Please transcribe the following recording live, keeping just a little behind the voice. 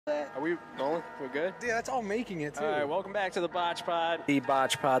Are we rolling? We're good? Yeah, that's all making it, too. All right, welcome back to the BotchPod. The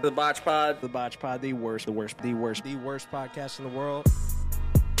BotchPod. The BotchPod. The BotchPod, the worst podcast in the world.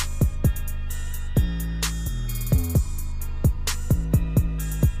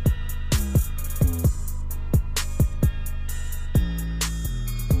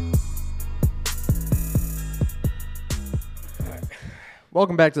 All right.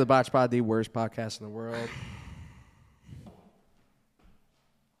 Welcome back to the BotchPod, the worst podcast in the world.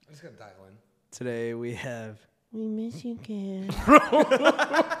 I'm just going to dial in. Today we have WeMissUKam.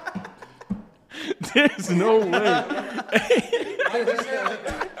 There's no way. I just said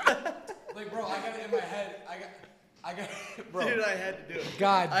like, bro, I got it in my head. I got bro. Dude, I had to do it.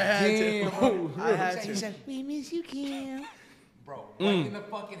 God damn. I had to. He said, WeMissUKam. Bro, right in the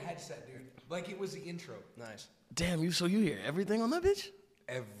fucking headset, dude. Like it was the intro. Nice. Damn, so you hear everything on that bitch?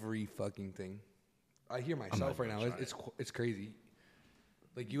 Every fucking thing. I hear myself right now. It's crazy.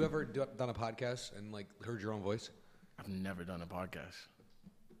 Like, you ever done a podcast and, like, heard your own voice? I've never done a podcast.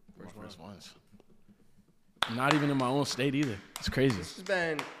 First once. Not even in my own state either. It's crazy. This has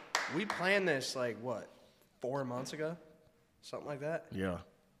been, we planned this, like, what, 4 months ago? Something like that? Yeah. A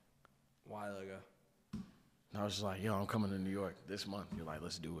while ago. And I was just like, yo, I'm coming to New York this month. You're like,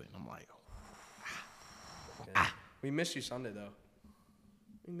 let's do it. And I'm like, We missed you Sunday, though.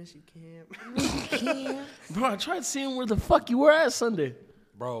 We miss you, Cam. bro, I tried seeing where the fuck you were at Sunday.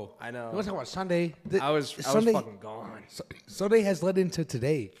 Bro. I know. You want to talk about Sunday? I was fucking gone. Sunday has led into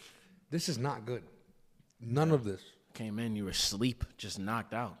today. This is not good. None of this. Came in, you were asleep, just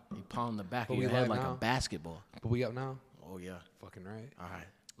knocked out. You pounded the back But of we your head live like now. a basketball. But we up now? Oh, yeah. Fucking right. All right.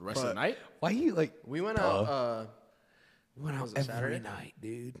 The rest of the night? Why you, like... We went out, We went out was it every Saturday? night,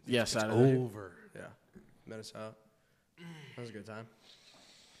 dude. Yeah, It's Saturday. over. yeah, met us out. That was a good time.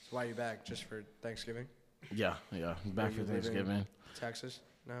 So why are you back? Just for Thanksgiving? Yeah. Back for you living? Thanksgiving. Texas?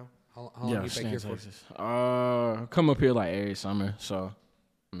 No? How long Yeah, you stay back in here for? Texas. Come up here like every summer, so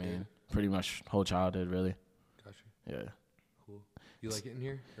I mean, pretty much whole childhood, really. Gotcha. Yeah. Cool. You like it in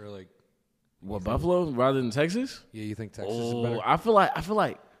here? Or, like... What, Buffalo rather than Texas? Yeah, you think Texas is better? I feel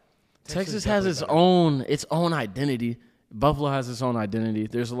like Texas has its definitely own identity. Buffalo has its own identity.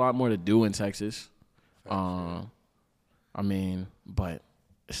 There's a lot more to do in Texas. I mean, but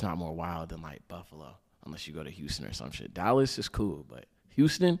it's not more wild than like Buffalo, unless you go to Houston or some shit. Dallas is cool, but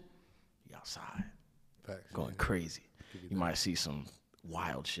Houston, you outside, Facts. going crazy. You might see some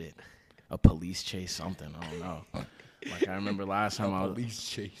wild shit, a police chase, something. I don't know. Like I remember last time I was, Police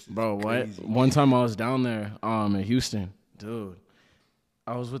chase. bro. What? One time I was down there, in Houston, dude.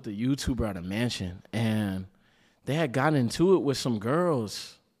 I was with the YouTuber at a mansion, and they had gotten into it with some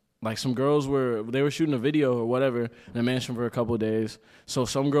girls. Like some girls were shooting a video or whatever in the mansion for a couple of days. So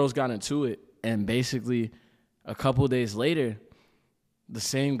some girls got into it, and basically, a couple of days later, the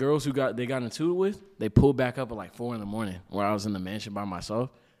same girls they got into it with, they pulled back up at like 4 a.m, where I was in the mansion by myself.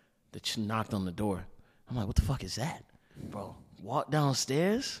 They knocked on the door. I'm like, what the fuck is that, bro? Walk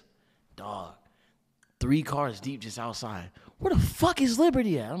downstairs, dog. 3 cars deep just outside. Where the fuck is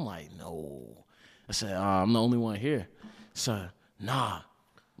Liberty at? I'm like, no. I said, I'm the only one here. So, nah,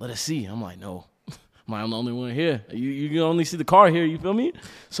 let us see. I'm like, no. I'm the only one here. You can only see the car here, you feel me?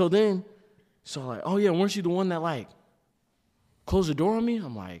 So like, oh yeah, weren't you the one that like closed the door on me?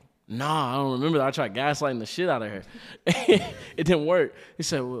 I'm like, nah, I don't remember that. I tried gaslighting the shit out of her. It didn't work. He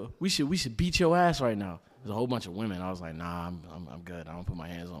said, well, we should beat your ass right now. There's a whole bunch of women. I was like, nah, I'm good. I don't put my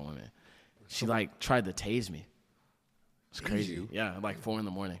hands on women. She like tried to tase me. It's crazy. You? Yeah, like 4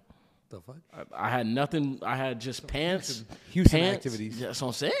 a.m. The fuck? I had nothing. I had just pants. Houston pants. activities. Yeah, that's what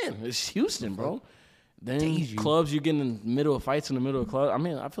I'm saying. It's Houston, bro. Then Tase you. clubs, you get in the middle of fights in the middle of clubs. I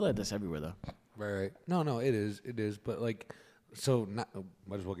mean, I feel like that's everywhere, though. Right. No, it is. But like, so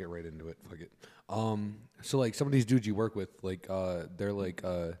might as well get right into it. Fuck it. So like some of these dudes you work with, like, they're like,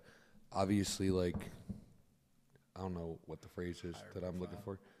 obviously like, I don't know what the phrase is that I'm looking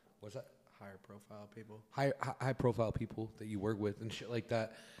for. What's that? Higher profile people. High profile people that you work with and shit like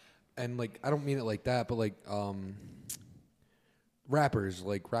that. And like, I don't mean it like that, but like, rappers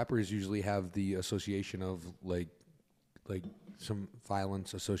usually have the association of like some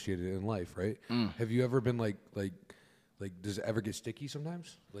violence associated in life, right? Have you ever been like does it ever get sticky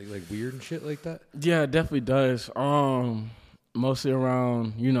sometimes? Like weird and shit like that? Yeah, it definitely does. Mostly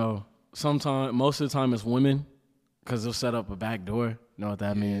around, most of the time it's women because they'll set up a back door. You know what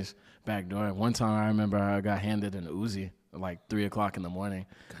that means? Back door. One time I remember I got handed an Uzi at like 3 o'clock in the morning.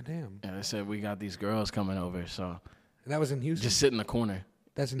 Goddamn. And they said, we got these girls coming over, so. And that was in Houston? Just sit in the corner.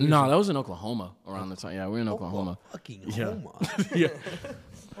 That's in Houston? No, that was in Oklahoma around the time. Yeah, we're in Oklahoma. Fucking Yeah. Homa. Yeah.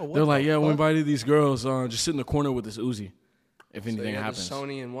 Oh, what They're like, the yeah, we fuck? invited these girls, just sit in the corner with this Uzi. if So anything you had happens. the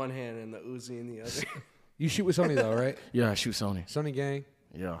Sony in one hand and the Uzi in the other. You shoot with Sony though, right? Yeah, I shoot Sony. Sony gang.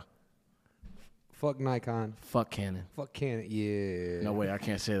 Yeah. Fuck Nikon. Fuck Canon. Fuck Canon. Yeah. No way, I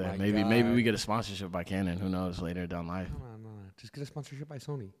can't say that. My Maybe God. we get a sponsorship by Canon. Who knows later down life. No. Just get a sponsorship by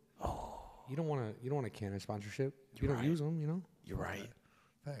Sony. Oh, You don't want a Canon sponsorship. You don't right. use them, you know. you're right.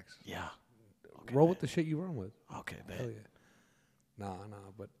 Facts. Yeah. Okay, Roll bet. with the shit you run with. Okay, Hell bet. yeah. Nah,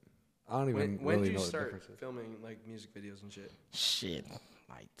 but I don't even When really did you know the start differences. filming like music videos and shit? Shit,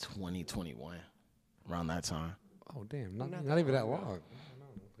 like 2021, around that time. Oh damn, not Not not that even that long long. ago. I don't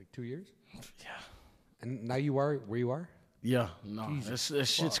know, like 2 years. Yeah. And now you are where you are. Yeah. No, Jesus this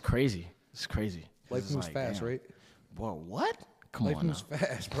shit's crazy. It's crazy. Life It's moves like, fast, damn. right? Boy, what? Come Life on moves now.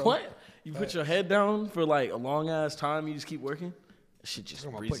 fast, bro. What? You put your head down for like a long ass time. You just keep working. That shit just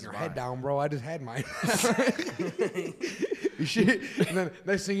I'm breezes putting your by. head down, bro. I just had mine. Shit. And then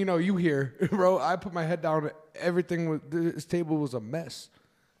next thing you know, you here, bro. I put my head down. Everything was this table was a mess.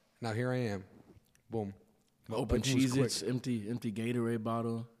 Now here I am. Boom. Open Life moves quick. Cheez-Its, empty Gatorade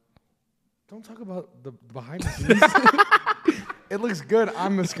bottle. Don't talk about the behind the scenes. It looks good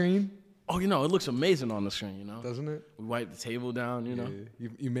on the screen, Oh, you know, it looks amazing on the screen, you know? doesn't it? We wipe the table down, you know? Yeah,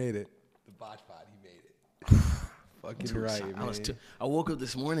 you made it. The BotchPod, you made it. Fucking Too right, excited. man. I woke up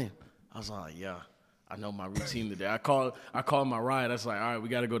this morning. I was like, yeah, I know my routine today. I called my ride. I was like, all right, we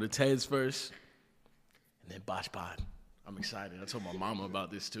got to go to Ted's first, and then BotchPod. I'm excited. I told my mama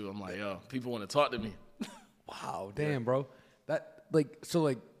about this too. I'm like, yo, people want to talk to me. Wow, damn, bro. That like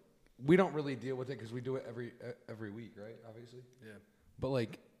we don't really deal with it because we do it every week, right? Obviously. Yeah. But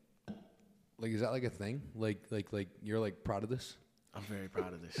like is that like a thing? Like you're like proud of this? I'm very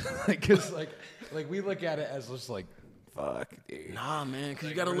proud of this. Because like we look at it as just like fuck, dude. Nah, man, because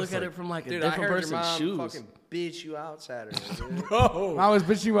you got to look at it from like a Dude, I different heard your person's mom shoes. fucking bitch you out Saturday, dude. Bro. I was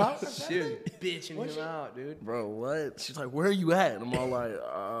bitching you out. She was bitching him out, dude. Bro, what? She's like, "Where are you at?" And I'm all like,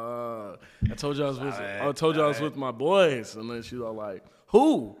 I told you I was with my boys." And then she's all like,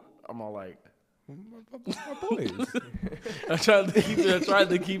 "Who?" I'm all like, My boys. I tried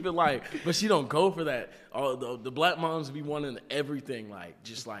to keep it like, but she don't go for that. All the black moms be wanting everything, like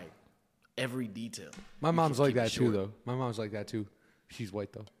just like every detail. My mom's like keep it that too, short. though. My mom's like that too. She's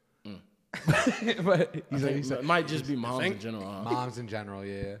white though. But It might just be moms in general. Huh? moms in general,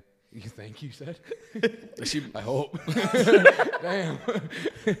 yeah. You think you said? She, I hope. Damn.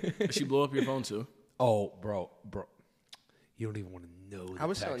 did she blow up your phone too? Oh, bro. You don't even want to know. The I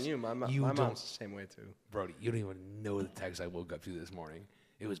was text. telling you, my don't- mom's the same way too. Brody, you don't even know the text I woke up to this morning.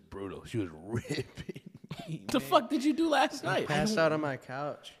 It was brutal. She was ripping me. The fuck did you do last night? Passed out on my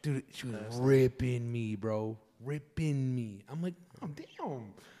couch. Dude, she was ripping me, bro. Ripping me. I'm like, oh,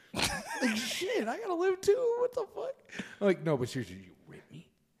 damn. Like, shit, I gotta live too. What the fuck? I'm like, no, but seriously, you ripped me.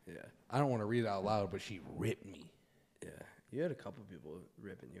 Yeah, I don't want to read it out loud, but she ripped me. yeah. You had a couple people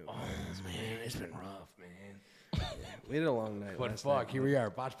ripping you. Oh, man, it's been rough, man. We had a long night. But last fuck, night. here we are,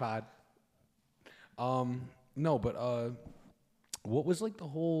 BotchPod. No, but what was like the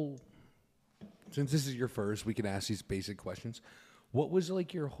whole? Since this is your first, we can ask these basic questions. What was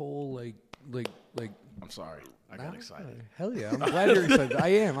like your whole like? I'm sorry, I got excited. Hell yeah, I'm glad you're excited. I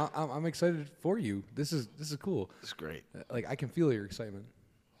am. I'm excited for you. This is cool. It's great. Like I can feel your excitement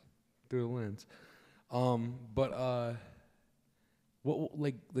through the lens. What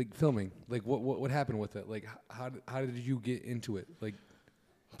like filming? Like what happened with it? Like how did you get into it? Like,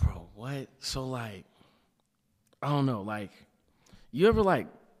 Bro, what? So like, I don't know. Like, you ever like,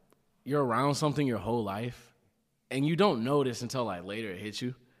 you're around something your whole life, and you don't notice until like later it hits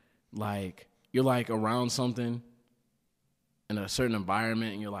you. Like, you're like around something in a certain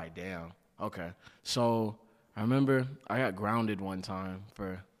environment, and you're like, damn, okay. So I remember I got grounded one time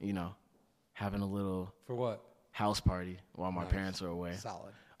for having a little for what? house party while my parents were away.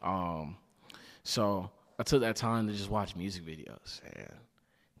 Solid. So I took that time to just watch music videos, and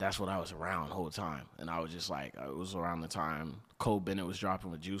that's what I was around the whole time. And I was just like, it was around the time Cole Bennett was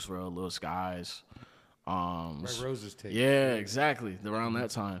dropping with Juice WRLD, Lil Skies. Red Rose's tape. Yeah, exactly. Around that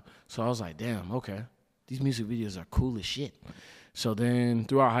time. So I was like, damn, okay. These music videos are cool as shit. So then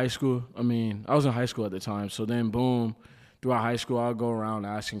throughout high school, I was in high school at the time. So then boom, throughout high school, I'll go around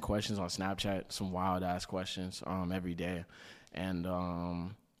asking questions on Snapchat, some wild ass questions every day. And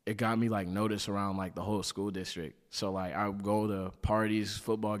it got me like noticed around like the whole school district. So like I would go to parties,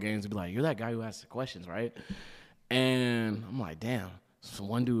 football games, and be like, you're that guy who asks the questions, right? And I'm like, damn. So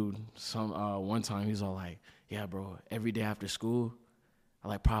one dude, one time, he's all like, yeah, bro, every day after school, I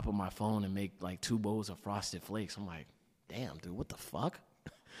like prop up my phone and make like 2 bowls of Frosted Flakes. I'm like, damn, dude, what the fuck?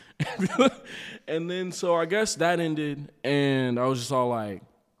 And then so I guess that ended, and I was just all like,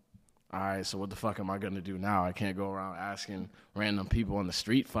 all right, so what the fuck am I gonna do now? I can't go around asking random people on the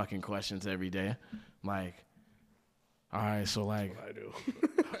street fucking questions every day. Like, all right, so like, I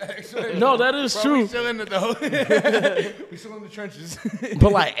do. no, that is Bro, true. we still in it though. We still in the trenches.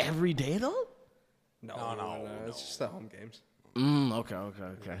 But like every day though? No. It's just the home games.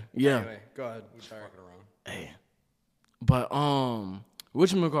 Okay. Yeah. Anyway, go ahead. Sorry. Hey. But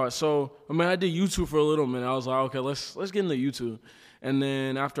whatchamacallit? So I mean I did YouTube for a little minute. I was like, okay, let's get into YouTube. And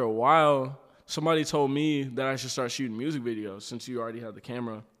then after a while, somebody told me that I should start shooting music videos since you already have the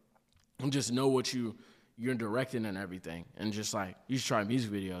camera and just know what you're directing and everything. And just like, you should try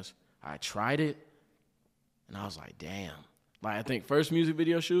music videos. I tried it and I was like, damn. Like I think first music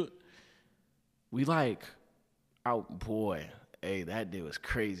video shoot, we like, oh boy, hey, that day was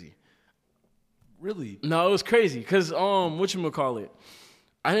crazy. Really? No, it was crazy because whatchamacallit,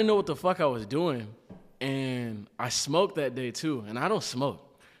 I didn't know what the fuck I was doing, and I smoked that day too, and I don't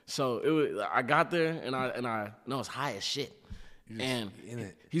smoke, so I got there and I was high as shit, and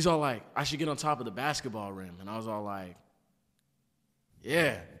he's all like, I should get on top of the basketball rim, and I was all like,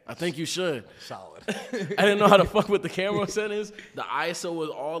 yeah, I think you should. Solid. I didn't know how to fuck with the camera settings. The ISO was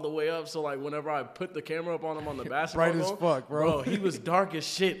all the way up, so like whenever I put the camera up on him on the basketball Bright as goal, fuck, bro. he was dark as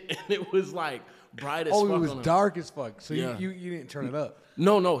shit, and it was like bright as Oh, fuck. it was on him. dark as fuck. So Yeah. you didn't turn it up.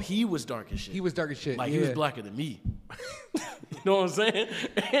 No, he was dark as shit. He was dark as shit. Like, yeah. he was blacker than me. You know what I'm saying?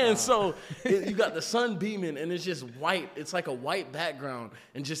 And so you got the sun beaming, and it's just white. It's like a white background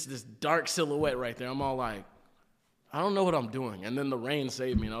and just this dark silhouette right there. I'm all like, I don't know what I'm doing. And then the rain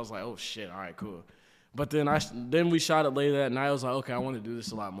saved me, and I was like, oh, shit, all right, cool. But then we shot it later that night. I was like, okay, I want to do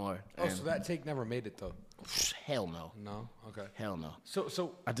this a lot more. Oh, And so that take never made it though. hell no. No. Okay. Hell no.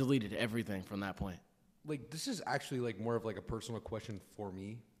 So I deleted everything from that point. like this is actually like more of like a personal question for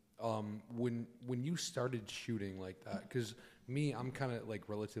me. When you started shooting like that, because me, I'm kind of like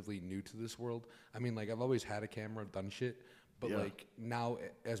relatively new to this world. I mean, like I've always had a camera, done shit, but Yeah. like now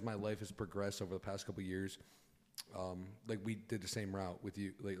as my life has progressed over the past couple of years, like we did the same route with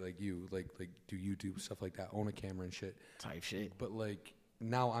you, like you do YouTube stuff like that, own a camera and shit. Type shit. But like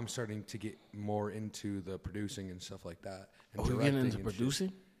now I'm starting to get more into the producing and stuff like that. And Oh, you getting directing into and shit.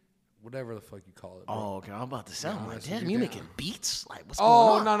 producing? Whatever the fuck you call it. Bro. Oh, okay. I'm about to sound like, honest, damn, you're you down. making beats? Like, what's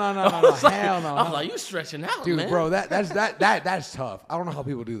Oh going on? no, I was like- hell no. I was like, you stretching out, Dude, man. bro, that's tough. I don't know how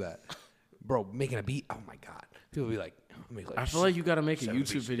people do that. Bro, making a beat, oh my god. People be like, I feel like you got to make a 7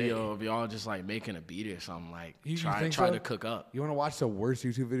 YouTube beats a video day. of y'all just like making a beat or something. Like You try think to so? cook up. You want to watch the worst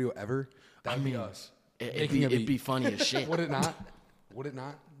YouTube video ever? That'd be us. Making a It'd beat. be funny as shit. Would it not? Would it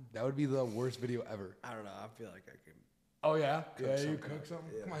not? That would be the worst video ever. I don't know. I feel like I could. Oh yeah, you cook something.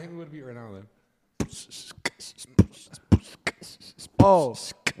 Come on, hit me with a beat right now, then. Oh,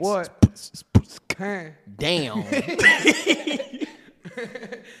 what? Hey. Damn.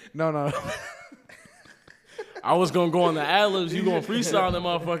 No. I was gonna go on the ad-libs. You gonna freestyle that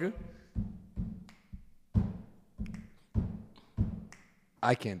motherfucker?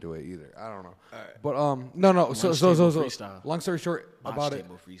 I can't do it either. I don't know. Alright. But no. So freestyle. long story short about it.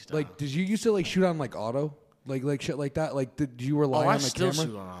 table freestyle. Like, did you used to like shoot on like auto, like shit like that? Like, did you rely Oh, I on the still camera?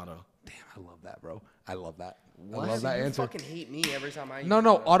 shoot on auto. Damn, I love that, bro. I love that. What? I love that you answer. fucking hate me every time I. No, use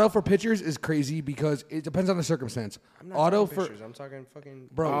no. it. Auto for pictures is crazy because it depends on the circumstance. I'm not Auto talking for pictures. I'm talking fucking.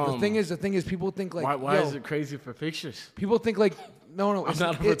 bro. The thing is, people think like Why yo, is it crazy for pictures? people think like no. I'm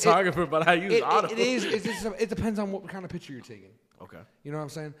not a photographer, but I use auto. It is. It's just, it depends on what kind of picture you're taking. Okay. You know what I'm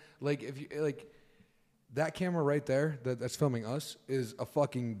saying? Like if you like that camera right there that's filming us is a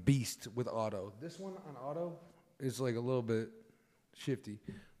fucking beast with auto. This one on auto is like a little bit shifty,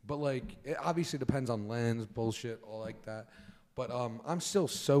 but like it obviously depends on lens, bullshit, all like that. But I'm still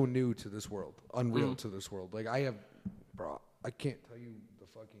so new to this world, unreal to this world. Like I can't tell you the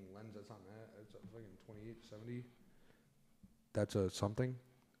fucking lens that's on that. It's a fucking 28-70. That's a something.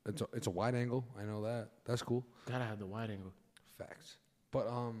 It's a wide angle. I know that. That's cool. Gotta have the wide angle. Facts. But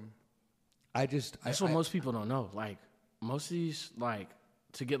I just That's what most people don't know. Like most of these, like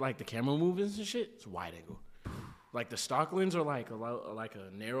to get like the camera movements and shit, it's wide angle. Like the stock lens or like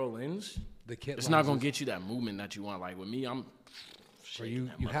a narrow lens, the kit. it's not gonna get you that movement that you want. Like with me, I'm. You shaking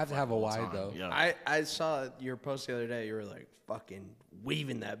that you have to have a motherfucker all the wide time. though. Yeah. I saw your post the other day. You were like fucking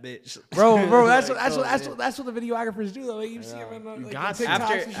weaving that bitch, Bro, that's Like, that's what the videographers do though. Like, you see them in the, You like, got the to.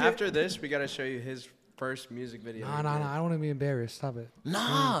 TikToks and shit. After this, we gotta show you his first music video. No, he no, did. no. I don't want to be embarrassed. Stop it.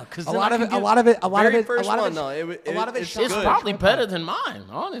 Nah, because A lot of it. Very first one, it's, though, a lot of it's it's shot It's on a probably tripod. better than mine,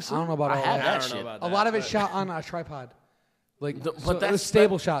 honestly. I don't know about all had that. that I don't know shit. about A that, lot of it's but- shot on a tripod. Like, But so it that's was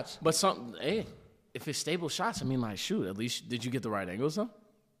stable shots. But if it's stable shots, I mean, like, shoot, at least did you get the right angles though?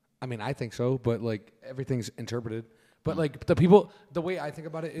 I mean, I think so, but like everything's interpreted. But like the way I think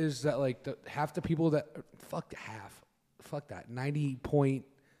about it is that like half the people that fuck that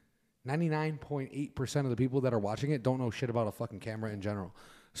 99.8% of the people that are watching it don't know shit about a fucking camera in general.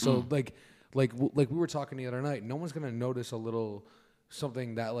 So like we were talking the other night, no one's gonna notice a little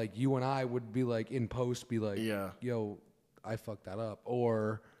something that like you and I would be like in post, be like, yo, I fucked that up,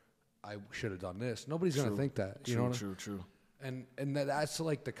 or I should have done this. Nobody's gonna think that. You know? True. And that's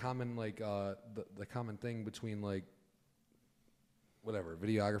like the common like the common thing between like whatever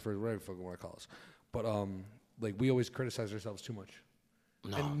videographers, whatever the fuck you want to call us. But like we always criticize ourselves too much,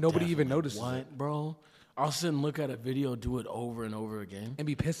 and nobody even notices it, bro. I'll sit and look at a video, do it over and over again, and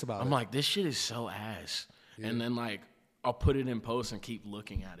be pissed about it. I'm like, this shit is so ass, and then like I'll put it in post and keep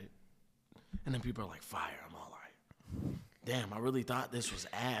looking at it, and then people are like, fire. I'm all like, damn, I really thought this was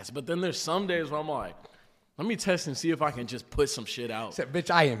ass. But then there's some days where I'm like, let me test and see if I can just put some shit out. Said, bitch,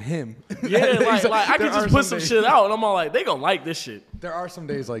 I am him. Yeah, like I can just put some shit out, and I'm all like, they gonna like this shit. There are some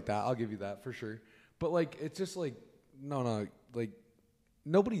days like that. I'll give you that for sure. But like, it's just like, no, like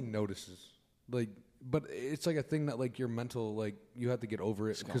nobody notices. Like, but it's like a thing that like your mental, like you have to get over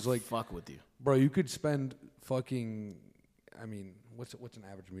it because like fuck with you, bro. You could spend fucking. I mean, what's an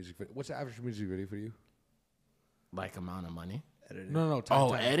average music video? What's the average music video for you? Like amount of money? Editing. No.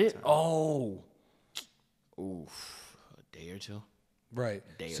 Edit? Oh. Oof. A day or two? Right.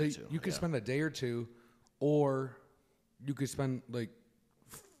 So you could spend a day or two, or you could spend like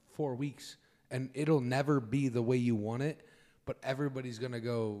 4 weeks, and it'll never be the way you want it, but everybody's going to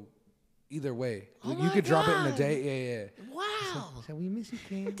go either way. You could drop it in a day. Yeah. Wow. So we miss you,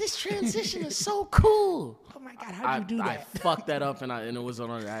 King. This transition is so cool. Oh my God, how'd you do that? I fucked that up, and it was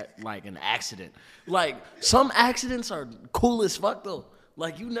on like an accident. Like some accidents are cool as fuck though.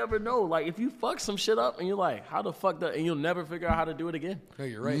 Like you never know. Like if you fuck some shit up, and you're like, how the fuck that? And you'll never figure out how to do it again. No,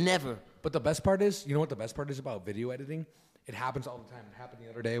 you're right. Never. But the best part is, you know what the best part is about video editing? It happens all the time. It happened the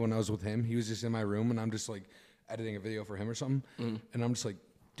other day when I was with him. He was just in my room, and I'm just like editing a video for him or something, and I'm just like,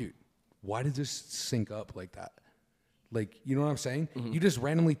 dude, why did this sync up like that? Like, you know what I'm saying? You just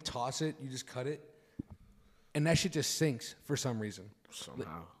randomly toss it, you just cut it, and that shit just syncs for some reason.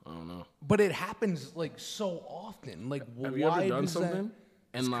 Somehow, I don't know. But it happens like so often. Like, have you ever done something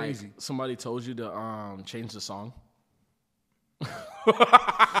and like crazy. Somebody told you to change the song?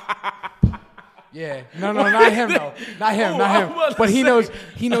 Yeah, no, not him though, not him. But he knows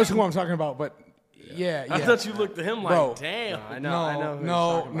who I'm talking about. But yeah. I thought you looked at him like, Bro, damn. I know. Who you're talking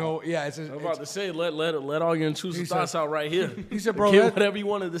about. No. Yeah, I'm about to say, let all your intrusive thoughts out right here. He said, bro, get whatever you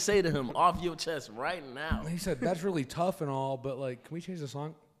wanted to say to him off your chest right now. He said, that's really tough and all, but like, can we change the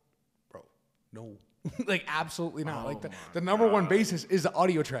song? Bro, no. Like, absolutely not. Like, the number one basis is the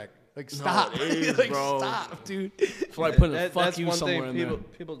audio track. Like, stop. No, it is, like, bro. stop, dude. It's like putting a fuck that's you one somewhere in thing there.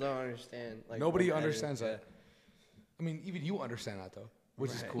 people don't understand. Like, Nobody understands that. I mean, even you understand that, though,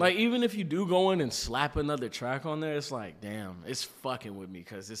 which is cool. Like, even if you do go in and slap another track on there, it's like, damn, it's fucking with me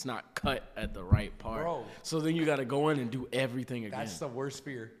because it's not cut at the right part. Bro. So then you got to go in and do everything again. That's the worst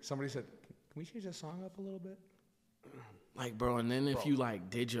fear. Somebody said, can we change that song up a little bit? Like, bro, and then if you, like,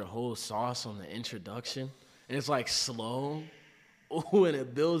 did your whole sauce on the introduction, and it's, like, slow, oh, and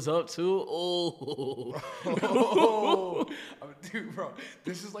it builds up, too, oh. Dude, bro,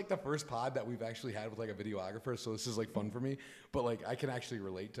 this is, like, the first pod that we've actually had with, like, a videographer, so this is, like, fun for me. But, like, I can actually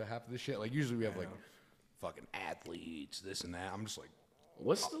relate to half of this shit. Like, usually we have, like, fucking athletes, this and that. I'm just like...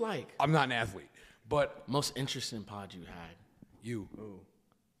 What's the, like... I'm not an athlete, but... Most interesting pod you had? You. Ooh.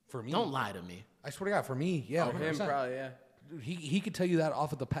 For me? Don't lie to me. I swear to God, for me, yeah. For him, probably, yeah. Dude, he could tell you that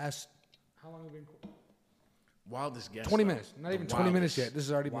off of the past... How long have we been... Wildest guess. 20 minutes. Not even 20 minutes yet. This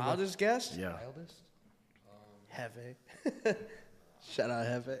is already... Wildest guess? Yeah. Wildest? Hefe. Shout out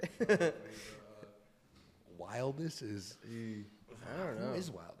Hefe. Wildest is... I don't know. Who is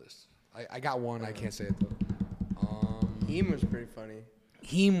wildest? I got one. I can't say it, though. Heem was pretty funny.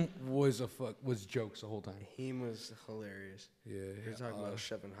 Heem was jokes the whole time. Heem was hilarious. Yeah. He was talking about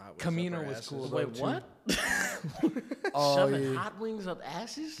shoving hot wings Camino up our was asses. cool. Wait, too. what? Oh, Shoving yeah. hot wings up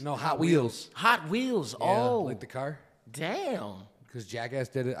asses? No, Hot Wheels. Hot Wheels. Yeah, Oh. like the car. Damn. Because Jackass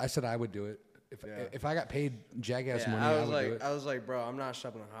did it. I said I would do it. If I got paid Jackass money, I would do it. I was like, bro, I'm not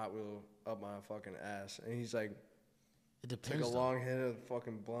shoving a Hot Wheel up my fucking ass. And he's like, It took depends. a long hit of the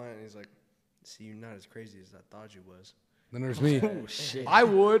fucking blunt, and he's like, see, you're not as crazy as I thought you was. Then there's me. Oh shit. I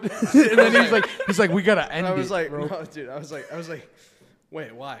would. And then he's like, we gotta end And I was it, like, bro. no, dude. I was like,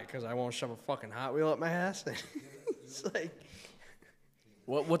 wait, why? Because I won't shove a fucking Hot Wheel up my ass. It's like,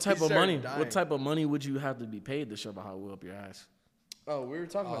 What type He of started money? dying. What type of money would you have to be paid to shove a Hot Wheel up your ass? oh, we were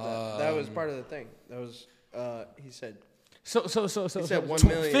talking about that. That was part of the thing. That was, he said, So. He said 1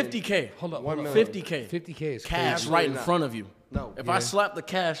 million. 50K. Hold up. 1 million. 50K. 50K is Cash crazy. right in not. front of you. No. If I slap the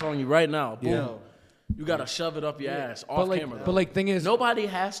cash on you right now, boom, Yeah. you gotta shove it up your ass off camera. But like, thing is, Nobody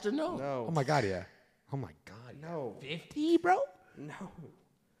has to know. No. oh my god, yeah. Oh my god, No. 50, bro. No.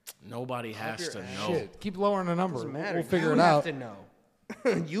 Nobody has to know. Shit, keep lowering the number. Doesn't We'll, matter. we'll figure you it out. You have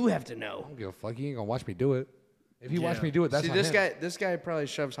to know. You have to know. I don't give a fuck. You ain't gonna watch me do it. If you watch Yeah. me do it, that's See, on this him. this guy probably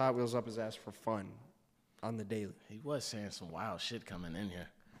shoves Hot Wheels up his ass for fun on the daily, He was saying some wild shit coming in here.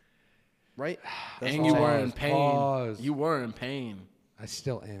 right? And all you I'm were saying. in pain. Pause. You were in pain. I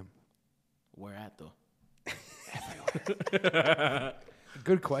still am. Where at though?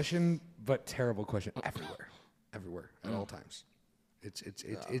 Good question, but terrible question. Everywhere, at all times. It's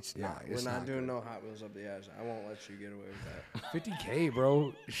Yeah, not. we're It's not doing good. no Hot Wheels up the ass. I won't let you get away with that. 50K,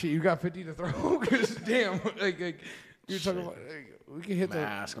 bro. Shit, you got 50 to throw? 'Cause damn, like you're talking about. We can hit I'm the. gonna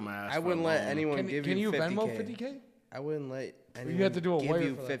ask. I wouldn't let anyone Can, give can you you 50K. Venmo 50K? I wouldn't let anyone have to do a give wire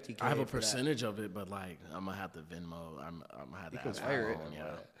you for that. 50K. I have a for that. percentage of it, but like I'm gonna have to Venmo. I'm gonna have to can ask wire for it. my own,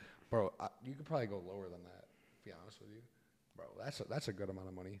 yeah. Bro, you could probably go lower than that. To be honest with you, bro. That's a good amount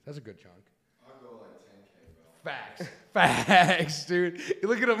of money. That's a good chunk. I'll go like 10K, bro. Facts, facts, dude. You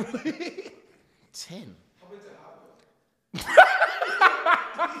look at him. 10. How big's a Hot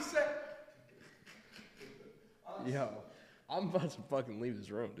Wheels? Yo, I'm about to fucking leave this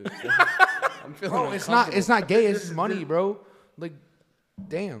room, dude. I'm feeling Bro, it's not gay. It's just money, bro. Like,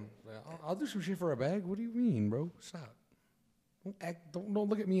 damn. Like, I'll do some shit for a bag. What do you mean, bro? Stop. Don't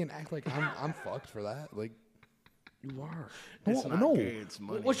look at me and act like I'm fucked for that. Like, you are. It's not no. gay, it's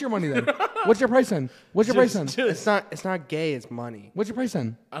money. What's your money then? What's your price then? What's your price then? It's not gay. It's money. What's your price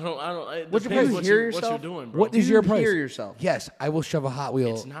then? I don't. It What's your depends price? what, Hear you, what you're yourself? doing, bro. What is your You price? hear yourself. Yes, I will shove a Hot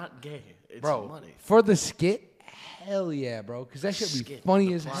Wheel. It's not gay. It's Bro, money. for the skit, hell yeah, bro. Because that should be Skit, funny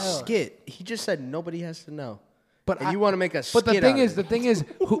the as plot. hell. Skit. He just said nobody has to know. But And you wanna make a But the skit thing out is, of the thing is,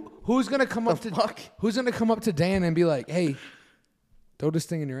 who's gonna come up to fuck? who's gonna come up to Dan and be like, "Hey, throw this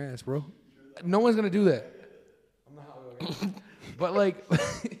thing in your ass, bro." No one's gonna do that. But like,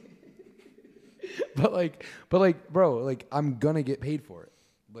 but like, bro, like I'm gonna get paid for it.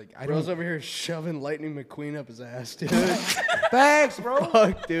 Like I Bro's don't. over here shoving Lightning McQueen up his ass, dude. Facts, bro.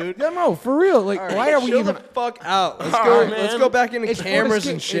 Fuck, dude. Yeah, no, for real. Like, why are we Chill even? the fuck out. Let's All go. right, Let's man. go back into It's for the cameras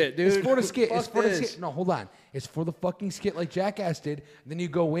skit. and shit, dude. It's for the skit. It's Fuck for the this. skit. No, hold on. It's for the fucking skit like Jackass did. Then you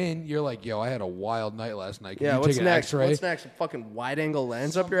go in, you're like, yo, I had a wild night last night. Can Yeah, you what's take an next? X-ray? What's next? A fucking wide angle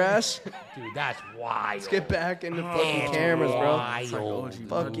lens up your ass? Dude, that's wild. Let's get back into fucking cameras, bro. Wild.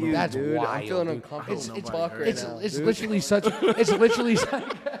 Fuck dude. you, That's dude. wild. I'm feeling dude. uncomfortable. It's as fuck right now. it's dude. literally such. It's literally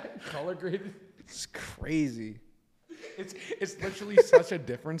color graded. It's crazy. It's literally such a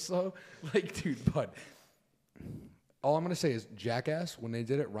difference though. Like, dude, but all I'm gonna say is Jackass when they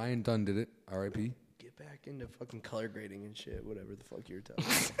did it, Ryan Dunn did it. R.I.P. Get back into fucking color grading and shit. Whatever the fuck you're telling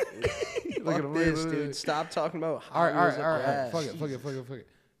me. Look at Fuck him, this, look at him. dude. Stop talking about All right, Hot all Wheels right, up all your right. ass. Fuck it.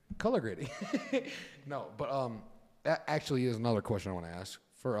 Color grading. No, but that actually is another question I want to ask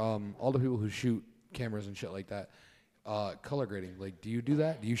for all the people who shoot cameras and shit like that. Color grading, like, do you do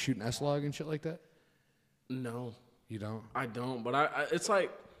that? Do you shoot an S-Log and shit like that? No, You don't. I don't. But I it's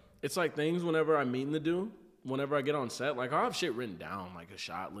like things whenever I mean to do. Whenever I get on set, like I'll have shit written down, like a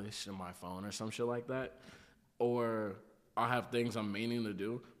shot list in my phone or some shit like that, or I'll have things I'm meaning to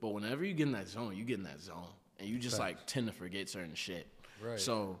do. But whenever you get in that zone, you get in that zone, and you just like tend to forget certain shit. Right.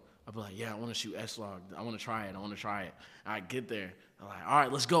 So I'll be like, yeah, I want to shoot S-Log. I want to try it. I get there. I'm like, all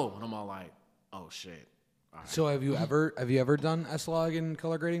right, let's go. And I'm all like, oh shit. All right. So have you ever done S-Log and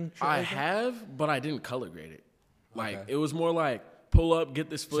color grading? shit I like that? have, but I didn't color grade it. Like Okay. it was more like pull up,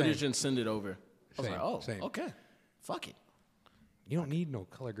 get this footage, Same. and send it over. I was Same, like, oh, same. okay, fuck it. You don't need no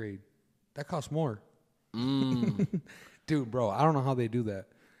color grade. That costs more. Mm. Dude, bro, I don't know how they do that.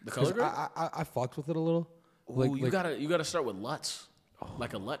 The color 'Cause grade? I fucked with it a little. Ooh, you gotta start with LUTs,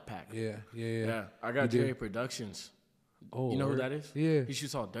 like a LUT pack. Yeah. Yeah, I got You do? Jerry Productions. Oh, You know who word? that is? Yeah. He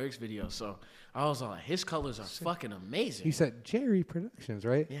shoots all Dirk's videos. So I was like, his colors are fucking amazing. He said Jerry Productions,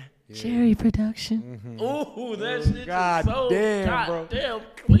 right? yeah. Cherry production. Ooh, that shit God is so damn, bro. goddamn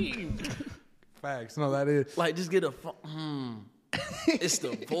clean. Facts. No, that is. Like, just get a. It's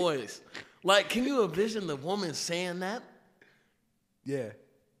the voice. Like, can you envision the woman saying that? Yeah.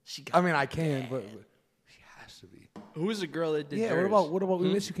 She got. I mean, I can, but she has to be. Who's the girl that did Yeah. yours? What about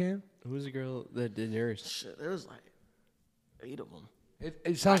We Miss You Cam? Who's the girl that did yours? Shit, there was like 8 of them.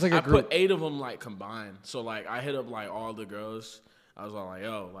 It sounds like I a group. put 8 of them like combined. So like I hit up like all the girls. I was all like,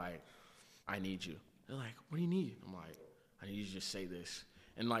 yo, like I need you. They're like, what do you need? I'm like, I need you to just say this.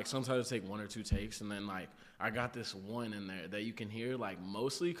 And like sometimes it take 1 or 2 takes, and then like I got this one in there that you can hear like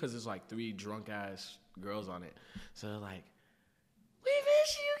mostly because it's like 3 drunk ass girls on it. So they're like,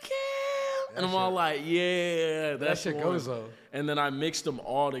 And I'm all like, yeah, That that's shit one. goes though. And then I mixed them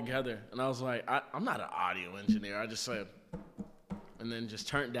all together. And I was like, I'm not an audio engineer. I just said, and then just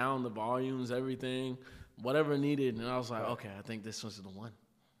turned down the volumes, everything, whatever needed. And I was like, okay, I think this was the one.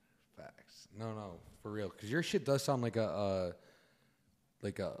 Facts. No, for real. Because your shit does sound like a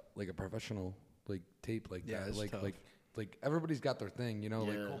professional like tape like Yeah, that. it's tough. Like everybody's got their thing, you know.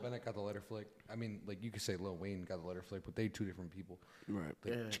 Yeah. Like Cole Bennett got the letter flick. I mean, like you could say Lil Wayne got the letter flick, but they two different people. Right.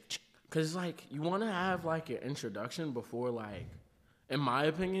 Like, Yeah. Because, like, you want to have, like, an introduction before, like, in my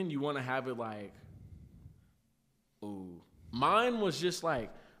opinion, you want to have it, like, ooh. Mine was just,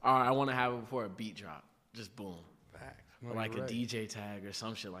 like, all right, I want to have it before a beat drop. Just boom. Facts. Or, like, a DJ tag or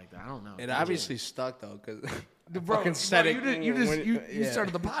some shit like that. I don't know. It DJ. obviously stuck though, because the Bro, fucking static. you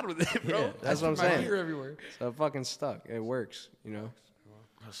started the pod with it, bro. Yeah, that's what I'm my saying. ear everywhere. So it fucking stuck. It works, you know.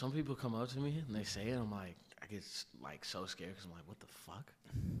 Some people come up to me and they say it. I'm like, I get, like, so scared because I'm like, what the fuck?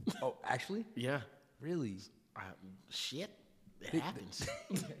 Oh, actually, Yeah. really? Shit. It happens.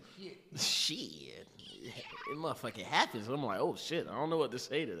 Shit. It motherfucking happens. I'm like, oh shit. I don't know what to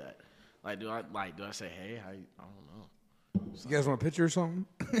say to that. Like, do I say, hey, I don't know. You guys want a picture or something?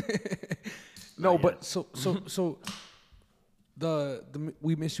 No, Not but yet. so the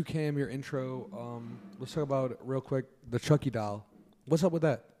We Miss You Cam, your intro. Let's talk about it real quick. The Chucky doll. What's up with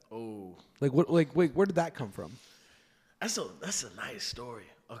that? Oh, Like what? Like wait, where did that come from? that's a nice story.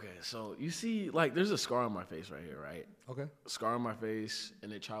 Okay, so you see, like, there's a scar on my face right here, right? Okay. A scar on my face,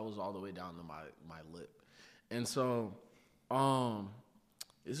 and it travels all the way down to my lip. And so,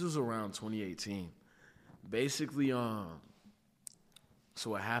 this was around 2018. Basically, so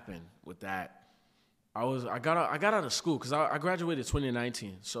what happened with that? I got out of school because I graduated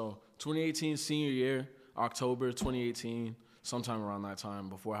 2019. So 2018 senior year, October 2018, sometime around that time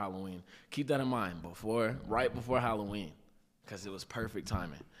before Halloween. Keep that in mind, right before Halloween, because it was perfect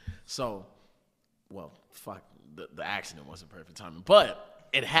timing. So, well, fuck, the accident wasn't perfect timing, but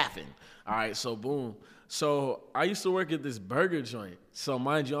it happened. All right, so boom. So I used to work at this burger joint. So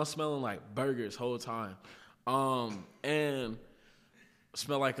mind you, I'm smelling like burgers whole time, and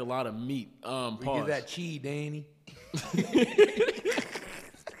smell like a lot of meat. We Pause. get that cheese, Danny.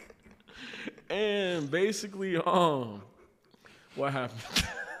 And basically, what happened?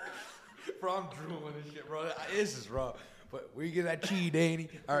 Bro, I'm drooling and shit, bro. This is rough. But we get that cheese, Danny.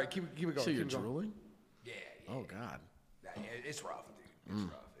 All right, keep it going. So you're keep it going. drooling? Yeah. Oh God. Yeah, it's rough, dude.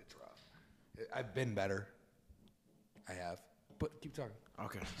 It's rough. I've been better. I have. But keep talking.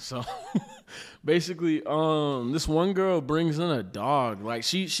 Okay, so basically, this one girl brings in a dog. Like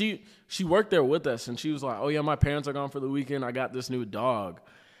she worked there with us, and she was like, "Oh yeah, my parents are gone for the weekend. I got this new dog,"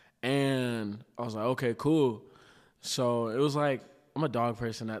 and I was like, "Okay, cool." So it was like I'm a dog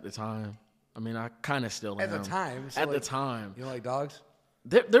person at the time. I mean, I kind of still am. At the time. So At the like, time, You don't like dogs?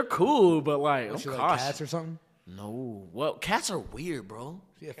 they're cool, but like I'm Don't you like cautious. cats or something? No, well, cats are weird, bro.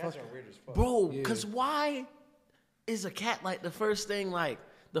 Yeah, Cats fuck. are weird as fuck. Bro, because why is a cat like the first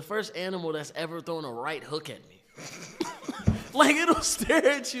animal that's ever thrown a right hook at me? Like, it'll stare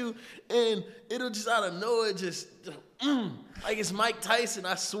at you and it'll just out of nowhere just, like it's Mike Tyson,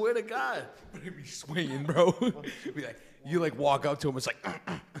 I swear to God. It'd be swinging, bro. Be like, you like walk up to him, it's like,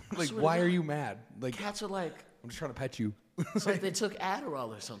 like swear to why God. are you mad? Like, Cats are like, I'm just trying to pet you. it's like they took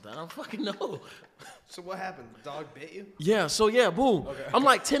Adderall or something. I don't fucking know. So what happened? The dog bit you? Yeah, so yeah, boom. I'm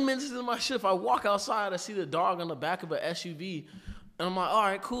like 10 minutes into my shift. I walk outside. I see the dog on the back of an SUV. And I'm like, all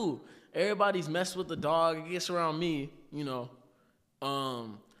right, cool. Everybody's messed with the dog. It gets around me, you know.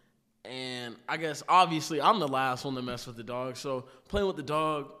 And I guess, obviously, I'm the last one to mess with the dog. So playing with the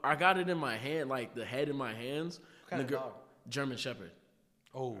dog, I got it in my hand, like the head in my hands. What kind of dog? German Shepherd.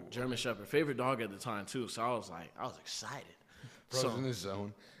 Oh, German Shepherd. Favorite dog at the time, too. So I was excited. bro's in the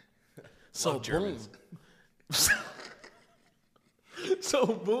zone. So Love boom. Germans. So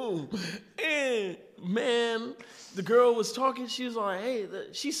boom. And man, the girl was talking. She was like, hey,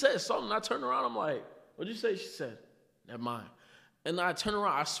 she said something. I turned around. I'm like, what'd you say? She said, never mind. And I turned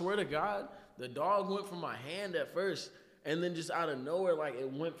around. I swear to God, the dog went from my hand at first. And then just out of nowhere, like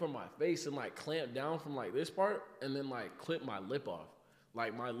it went from my face and like clamped down from like this part. And then like clipped my lip off.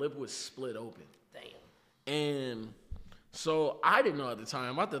 Like my lip was split open. Damn. And so I didn't know at the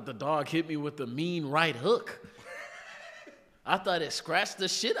time. I thought the dog hit me with the mean right hook. I thought it scratched the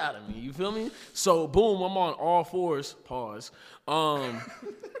shit out of me. You feel me? So boom, I'm on all fours. Pause. I'm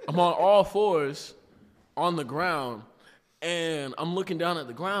on all fours on the ground, and I'm looking down at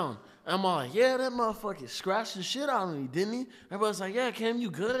the ground. And I'm all like, yeah, that motherfucker scratched the shit out of me, didn't he? Everybody's like, yeah, Cam, you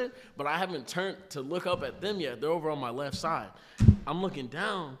good? But I haven't turned to look up at them yet. They're over on my left side. I'm looking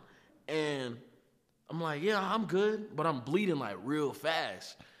down, and I'm like, yeah, I'm good, but I'm bleeding like real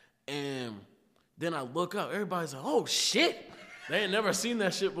fast. And then I look up, everybody's like, oh shit. They ain't never seen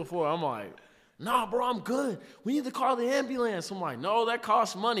that shit before. I'm like, nah, bro, I'm good. We need to call the ambulance. I'm like, no, that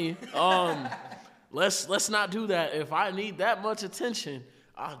costs money. Let's not do that. If I need that much attention,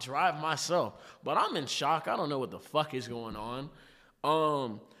 I'll drive myself. But I'm in shock. I don't know what the fuck is going on.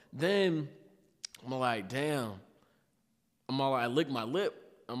 Then I'm like, damn. I lick my lip.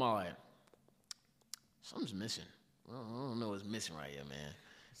 I'm all like, something's missing. I don't know what's missing right here, man.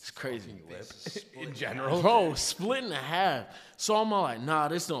 It's crazy. In general. Bro, split in half. So I'm all like, nah,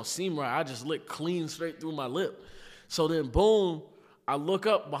 this don't seem right. I just licked clean straight through my lip. So then, boom, I look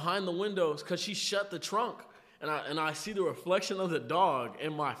up behind the windows because she shut the trunk. And I see the reflection of the dog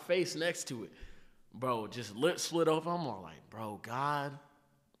and my face next to it. Bro, just lip split open. I'm all like, bro, God,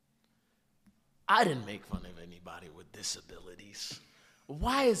 I didn't make fun of anybody with disabilities.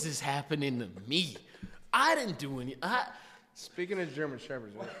 Why is this happening to me? I didn't do any. Speaking of German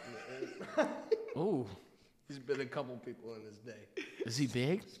Shepherds, Ooh, he's been a couple people in his day. is he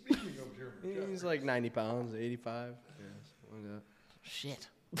big? He's like 90 pounds, 85. Yeah, something like that. Shit.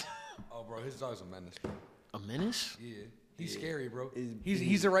 Oh, bro, his dog's a menace, bro. A menace? Yeah. He's scary, bro.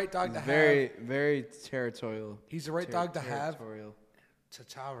 He's the right dog to very, have. very territorial. He's the right dog to have. Territorial.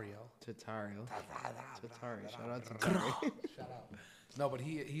 Tatario. Tatari. Shout out to Tatari. Shout out. No, but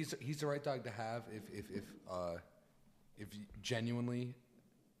he's the right dog to have if you genuinely.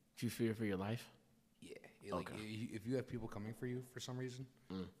 Do you fear for your life? Yeah. Like if you have people coming for you for some reason,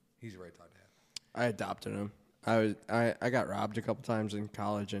 he's the right dog to have. I adopted him. I got robbed a couple times in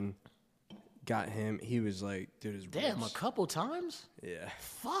college and got him. He was like, dude, his Damn, roots. a couple times? Yeah,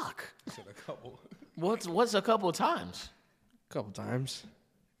 Fuck. Said a couple. What's a couple times? a couple times.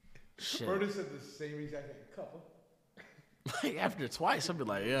 Shit. said the same exact thing. Couple. Like after twice, I'll be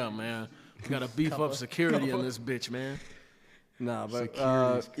like, yeah, man, you gotta beef up security in this bitch, man. No, but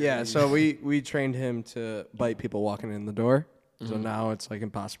yeah. So we trained him to bite people walking in the door. So now it's like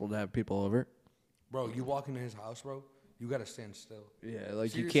impossible to have people over. Bro, you walk into his house, bro. You gotta stand still. Yeah,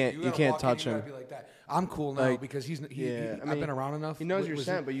 like Seriously, you can't gotta walk in, touch you him. gotta be like that. I'm cool now Like, because I've mean, been around enough. He knows Wa- your was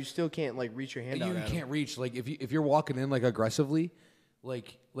scent, it- but you still can't like reach your hand you out. at him. can't reach. Like if you're walking in like aggressively,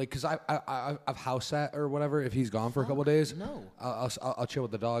 like because I've house sat or whatever. If he's gone for a couple days, no. I'll chill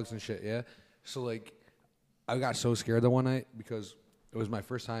with the dogs and shit. Yeah. So like, I got so scared the one night because it was my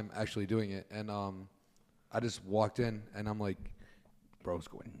first time actually doing it, and I just walked in and I'm like, bro's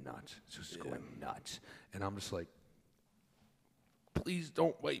going nuts. It's just going nuts, and I'm just like, please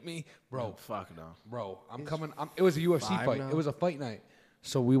don't bite me, bro. Oh, fuck no. Bro, I'm coming. It was a UFC 5 fight. now? It was a fight night.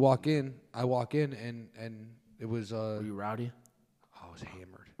 So we walk in. I walk in, and it was. Were you rowdy? I was hammered.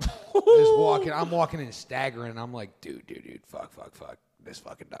 Just walking. I'm walking in staggering. I'm like, dude, fuck. This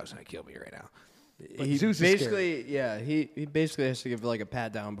fucking dog's gonna kill me right now. But He Zeus is basically, yeah, he basically has to give like a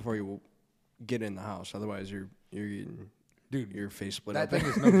pat down before you get in the house. Otherwise, you're getting your face split That open. thing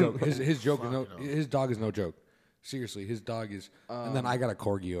is no joke. His joke is no. His dog is no joke. Seriously, his dog is. And then I got a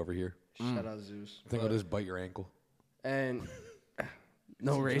corgi over here. Shout out Zeus. I think I'll just bite your ankle. And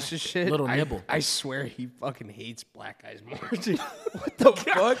no racist shit. Little nibble. I swear he fucking hates black guys more. Dude. What the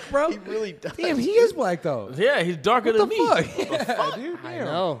fuck, bro? He really does. Damn, he is black though. Yeah, he's darker than me. Yeah, dude. I Damn.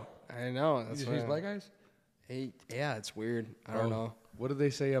 know. You That's just why. hate black guys? Yeah, it's weird. I don't know. What do they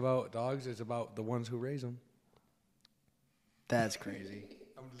say about dogs? It's about the ones who raise them. That's crazy.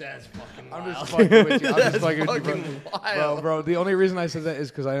 That's fucking wild. I'm just fucking with you. I'm just fucking with you, fucking bro. wild. Bro, the only reason I said that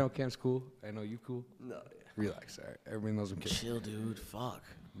is because I know Cam's cool. I know you cool. No, Relax, all right? Everybody knows I'm kidding. Chill, dude. Fuck.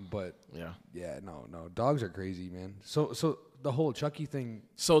 But Yeah. no. Dogs are crazy, man. So the whole Chucky thing.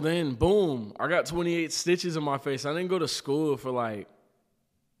 So then, boom, I got 28 stitches in my face. I didn't go to school for like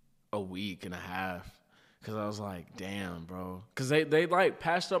a week and a half because I was like, damn, bro. Because they like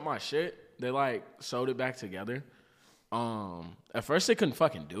patched up my shit. They like sewed it back together. At first they couldn't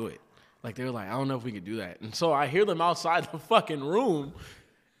fucking do it. Like they were like, I don't know if we could do that. And so I hear them outside the fucking room.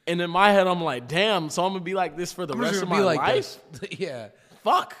 And in my head, I'm like, damn, so I'm gonna be like this for the rest of my life? Yeah.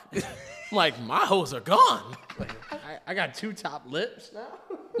 Fuck. Like, my hoes are gone. I got 2 top lips now.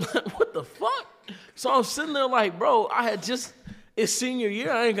 What the fuck? So I'm sitting there like, bro, it's senior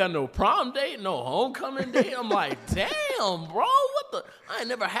year. I ain't got no prom date, no homecoming date. I'm like, damn, bro, I ain't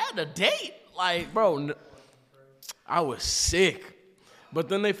never had a date. Like, bro, I was sick. But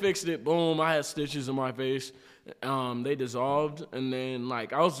then they fixed it. Boom, I had stitches in my face. They dissolved. And then,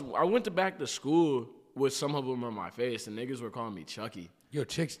 like, I went back to school with some of them on my face, and niggas were calling me Chucky. Yo,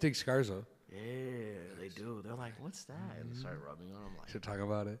 chicks dig scars though. Yeah, they do. They're like, what's that? And they start rubbing on. I'm like, Should talk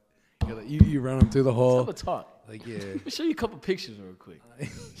about it. You run them through the let's whole. have a talk. Like yeah. Let me show you a couple pictures real quick.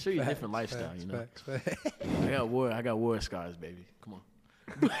 Show you a different lifestyle, you know. Facts. I got war scars, baby. Come on.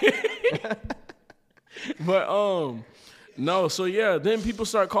 But no, so yeah, then people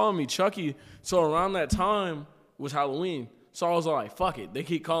start calling me Chucky. So around that time was Halloween. So I was like, fuck it. They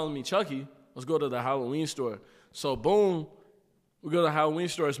keep calling me Chucky. Let's go to the Halloween store. So boom, we go to the Halloween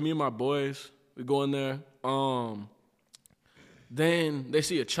store. It's me and my boys. We go in there. Then they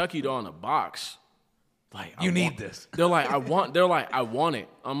see a Chucky doll in a box. Like, You need this. They're like, I want it.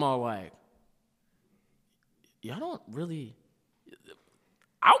 I'm all like, y'all don't really.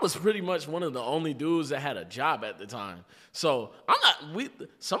 I was pretty much one of the only dudes that had a job at the time. So I'm not.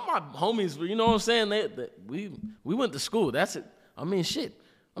 Some of my homies, you know what I'm saying? We went to school. That's it. I mean, shit.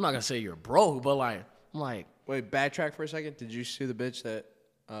 I'm not gonna say you're broke, but like, I'm like, Wait, backtrack for a second. Did you sue the bitch that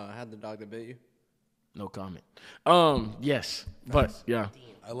had the dog that bit you? no comment. Yes, but yeah.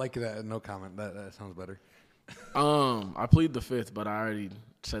 I like that. No comment. That sounds better. I plead the fifth, but I already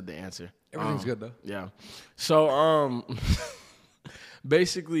said the answer. Everything's good though. Yeah. So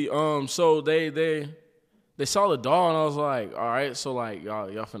basically, so they saw the doll and I was like, all right, so like y'all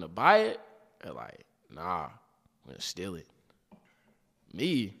finna buy it? They're like, nah, I'm gonna steal it.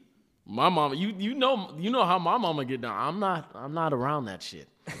 Me, my mama, you know how my mama get down. I'm not around that shit.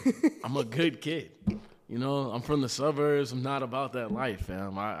 I'm a good kid. You know, I'm from the suburbs. I'm not about that life,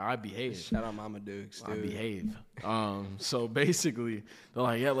 fam. I behave. Shout out Mama Dukes, dude. I behave. So basically, they're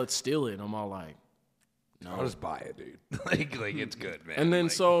like, yeah, let's steal it. And I'm all like, no. I'll just buy it, dude. like it's good, man. And then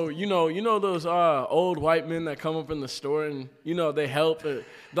like, so you know those old white men that come up in the store and they help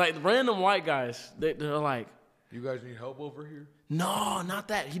like random white guys. They're like, you guys need help over here? no, not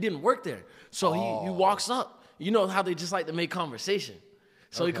that. He didn't work there. So he walks up. You know how they just like to make conversation.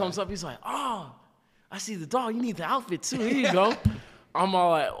 So he comes up. He's like, oh, I see the dog. You need the outfit too. Here you go. I'm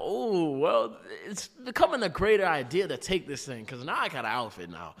all like, oh, well, it's becoming a greater idea to take this thing because now I got an outfit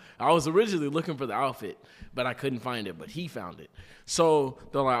now. I was originally looking for the outfit, but I couldn't find it, but he found it. So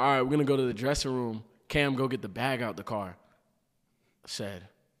they're like, all right, we're going to go to the dressing room. Cam, go get the bag out the car. I said,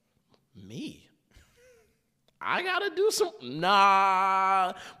 me? I got to do some?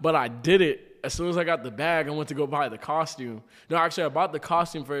 Nah. But I did it. As soon as I got the bag, I went to go buy the costume. No, actually, I bought the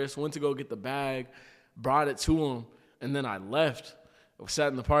costume first, went to go get the bag, brought it to him, and then I left. I sat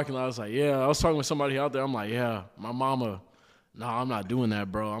in the parking lot. I was like, yeah. I was talking with somebody out there. I'm like, yeah, my mama, no, I'm not doing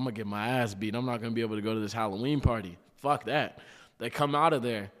that, bro. I'm going to get my ass beat. I'm not going to be able to go to this Halloween party. Fuck that. They come out of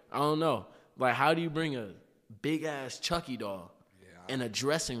there. I don't know. Like, how do you bring a big-ass Chucky doll in a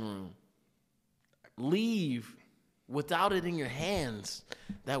dressing room, leave without it in your hands?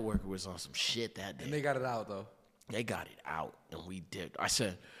 That worker was on some shit that day. And they got it out though. They got it out, and we did. I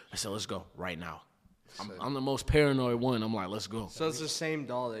said, let's go right now. I'm the most paranoid one. I'm like, let's go. So it's the same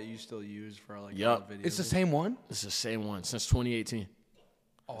doll that you still use for like Yup. videos. It's the same one? It's the same one since 2018.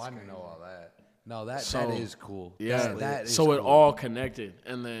 Oh, I didn't know all that. No, that So, that is cool. Yeah, that is so cool. it all connected,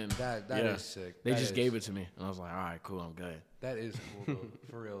 and then That yeah, is sick. They That just is- gave it to me, and I was like, all right, cool, I'm good. That is cool though,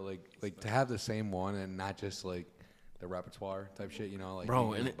 for real. Like to have the same one and not just like the repertoire type shit, like Bro,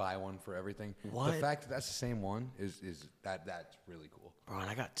 you and just buy one for everything. What? The fact that that's the same one is that's really cool. Bro, and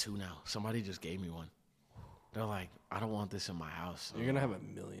I got two now. Somebody just gave me one. They're like, I don't want this in my house. You're gonna have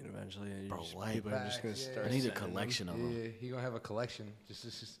 1 million eventually. And Bro, what? People are just gonna Facts, yeah. start. I need a sending them. collection of them. Yeah, he gonna have a collection.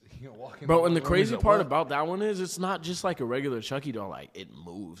 Just walk in. Bro, one and the room, crazy he's like, part what? about that one is it's not just like a regular Chucky doll. Like, it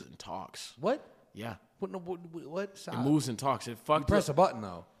moves and talks. What? Yeah. What? No, what? It Stop. moves and talks. It You fucked press up. a button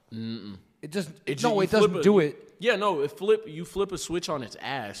though. It just It no, you it flip doesn't do it. Yeah, no, you flip a switch on its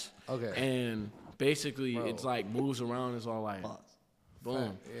ass. Okay. And basically it's like moves around. It's all like,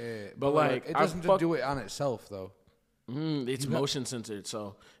 boom. Yeah, But like, it I doesn't just fuck- do it on itself though. It's motion censored.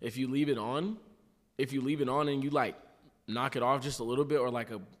 So if you leave it on and you like knock it off just a little bit, or like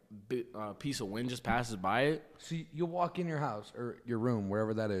a piece of wind just passes by it. So you walk in your house or your room,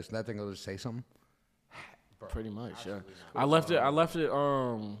 wherever that is, and that thing will just say something. Pretty much, yeah. I left it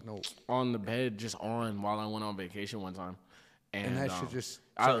on the bed just on while I went on vacation one time. And that should just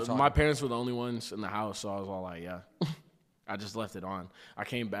start my talking. parents were the only ones in the house, so I was all like, yeah. I just left it on. I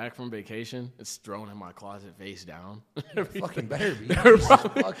came back from vacation. It's thrown in my closet face down. Fucking better be.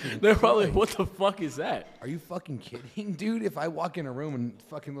 They're probably, what the fuck is that? Are you fucking kidding, dude? If I walk in a room and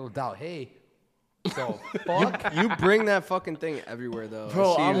fucking little doubt, hey, so fuck. You bring that fucking thing everywhere though.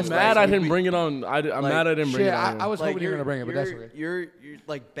 Bro, see you I'm just, mad like, I didn't bring it on. I'm mad I didn't bring Shit, it on. I was hoping you were gonna bring it, but that's you're- okay. You're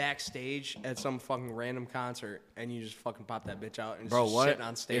like backstage at some fucking random concert, and you just fucking pop that bitch out and Bro, just what? sitting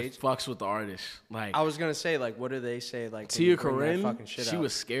on stage. It fucks with the artist. Like, I was gonna say, like, what do they say? Like, when Tia you bring that Corinne, fucking shit she out?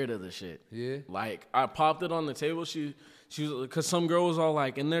 was scared of the shit. Yeah? Like, I popped it on the table. She was, because some girl was all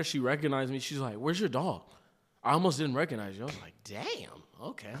like, in there, she recognized me. She's like, where's your dog? I almost didn't recognize you. I was like, damn,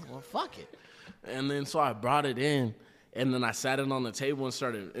 okay, well, fuck it. And then so I brought it in, And then I sat it on the table and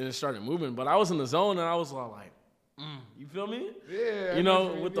it started moving. But I was in the zone and I was all like, you feel me? Yeah. You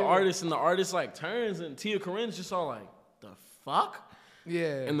know, with the artist, and the artist like turns, and Tia Corinne's just all like, the fuck?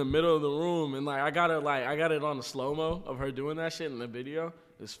 Yeah. In the middle of the room, and I got it on the slow-mo of her doing that shit in the video.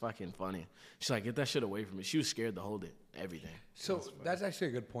 It's fucking funny. She's like, get that shit away from me. She was scared to hold it, everything. So that's actually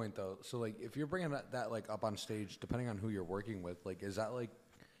a good point, though. So, like, if you're bringing that like, up on stage, depending on who you're working with, like, is that, like,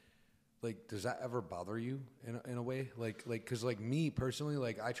 does that ever bother you in a way? Like, because, like, me, personally,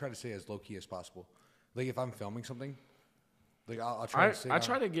 like, I try to stay as low-key as possible. Like, if I'm filming something, like, I'll try to stay I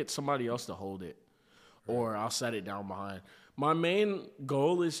try to get somebody else to hold it, or I'll set it down behind. My main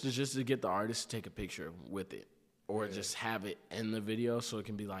goal is to get the artist to take a picture with it, or just have it in the video so it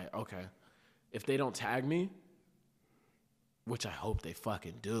can be like, okay, if they don't tag me, which I hope they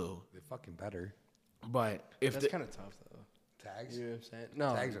fucking do. They fucking better. But if That's kind of tough though. Tags? You know what I'm saying?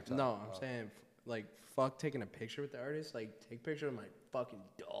 No, Tags are tough. no, I'm saying like fuck taking a picture with the artist. Like take a picture of my fucking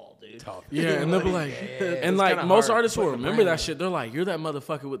doll, dude. Tough. Yeah, and they'll be like, and it's like kinda most hard. artists will remember that shit. They're like, you're that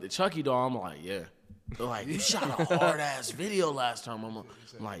motherfucker with the Chucky doll. I'm like, yeah. They're like, you shot a hard ass video last time. I'm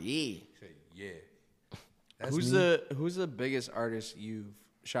like, yeah. Yeah. Who's the biggest artist you've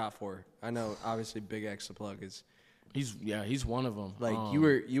shot for? I know, obviously, Big X the Plug is He's one of them. like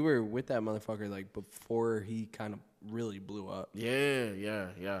you were with that motherfucker like before he kind of really blew up. Yeah.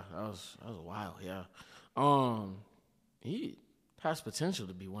 That was a while. Yeah. He has potential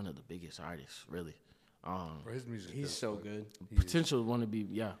to be one of the biggest artists, really. For his music, He's so good. Potential to want to be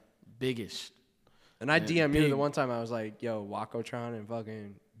biggest. And I DM'd you big. the one time I was like, yo, Wakotron and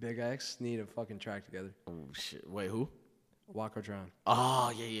fucking Big X need a fucking track together. Oh shit! Wait, who? Wakotron.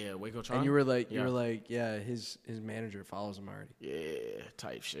 Oh yeah, Waco Tron. And you were like, Yeah. his manager follows him already. Yeah,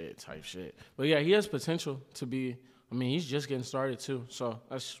 type shit. But yeah, he has potential to be. I mean, he's just getting started too, so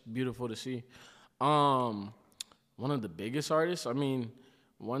that's beautiful to see. One of the biggest artists. I mean,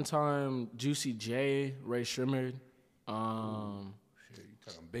 one time Juicy J, Ray Shrimmer. Shit, you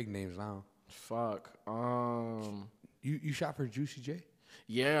talking big names now. Fuck. You shot for Juicy J?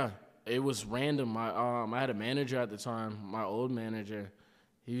 Yeah, it was random. I had a manager at the time, my old manager.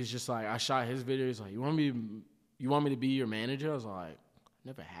 He was just like, I shot his video. He's like, you want me to be your manager? I was like,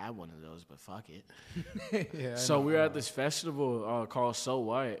 never had one of those, but fuck it. Yeah. So we were at this festival called So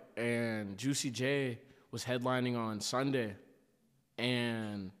What, and Juicy J was headlining on Sunday,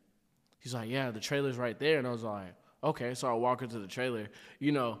 and he's like, yeah, the trailer's right there. And I was like, okay. So I walk into the trailer.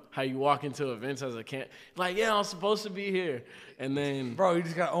 You know how you walk into events as a like, yeah, I'm supposed to be here. And then, Bro, you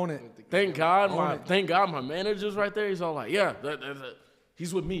just gotta own it. thank God my manager's right there. He's all like, yeah,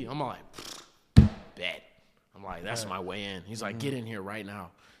 he's with me. I'm like, bet. I'm like, that's my way in. He's like, get in here right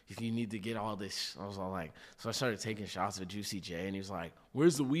now if you need to get all this. I was all like, so I started taking shots of Juicy J, and he's like,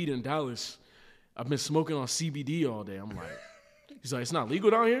 where's the weed in Dallas? I've been smoking on CBD all day. I'm like, he's like, it's not legal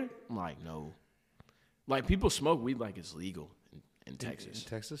down here? I'm like, no. Like, people smoke weed like it's legal in Texas. In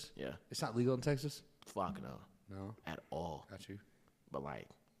Texas? Yeah. It's not legal in Texas? Fuck no. No. At all. Got you. But like,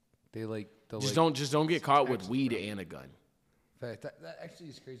 They'll just don't get caught with weed and a gun. Fact, that actually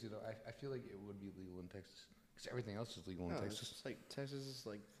is crazy though. I feel like it would be legal in Texas because everything else is legal in It's Texas. just like Texas is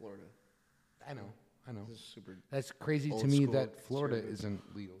like Florida. I know. This is super. That's crazy to old me school that Florida conservative.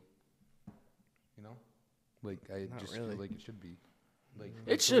 isn't legal. You know, like I Not just really. feel like it should be. Like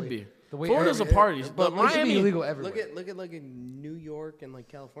It should be. The way Florida's a party, but it should be Miami. illegal everywhere. Look at like in New York and like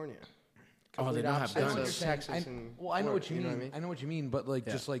California. Oh, they Complete don't have opposites I know what guns. you're of saying. Texas and I know what you Florida, mean. know what I mean? I know what you mean, but like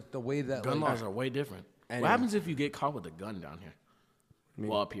Yeah. just like the way that Gun like laws are way different. Anyway. What happens if you get caught with a gun down here?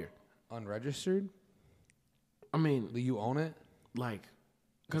 Well, up here. unregistered, I mean, you own it. like,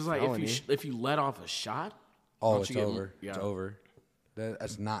 because like Felony. if you let off a shot, Oh, don't it's you get- over. yeah. It's over.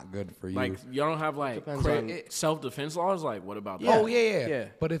 That's not good for you. like you don't have like Depends on- self defense laws. Like, what about Oh that? yeah.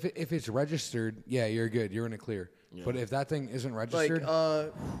 But if it's registered, yeah, you're good. You're in a clear. Yeah. But if that thing isn't Like registered,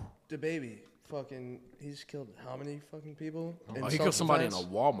 the baby, fucking, he's killed how many fucking people? Oh, he killed somebody in a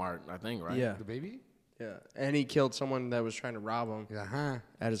self-defense? Walmart, I think, right? Yeah, the baby. yeah, and he killed someone that was trying to rob him Yeah, huh?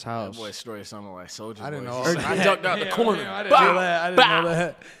 at his That house. boy's story sounded like Soldier I didn't Boy. know. He said, I ducked out the corner. I didn't Bow! know that. I didn't know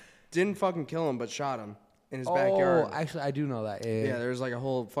that. Didn't fucking kill him, but shot him in his Oh, backyard. actually, I do know that. Yeah. Yeah, there's like a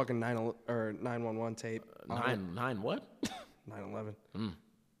whole fucking 911 tape. on it. Nine what? 9/11.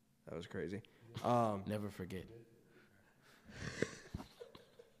 That was crazy. Never forget.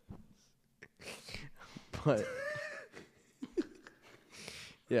 But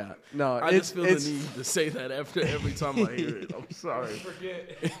yeah, no, I it's just feel the need to say that after every time I hear it. I'm sorry.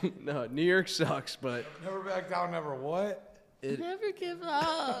 no, New York sucks, but Never back down. Never what? Never give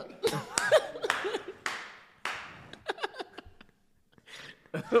up.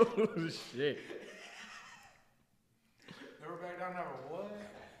 Oh, shit.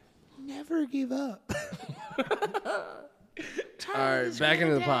 never give up. All right, back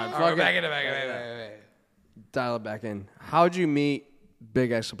into the pod. All right, Fuck back it. in, back in. Dial it back in. How'd you meet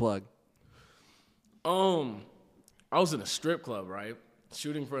Big X the Plug? I was in a strip club, right?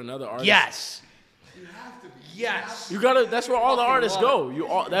 Shooting for another artist. Yes. You gotta. That's where all the artists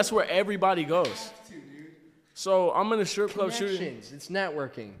go. That's where everybody goes. So I'm in a strip club shooting. Connections. It's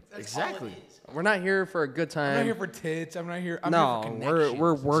networking. Exactly. We're not here for a good time. I'm not here for tits. I'm not here. I'm no, here for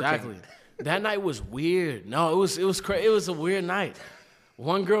we're connections. working. Exactly. That night was weird. No, it was crazy. It was a weird night.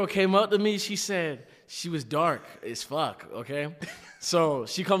 One girl came up to me. She said she was dark as fuck. Okay, so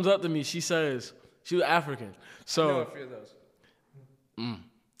she comes up to me. She says she was African. So I know a few of those.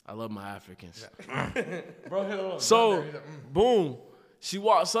 I love my Africans. So, boom. She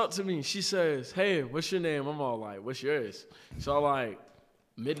walks up to me. She says, "Hey, what's your name?" I'm all like, "What's yours?" So I'm like,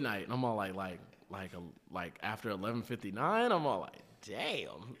 midnight. I'm all like after 11:59. I'm all like,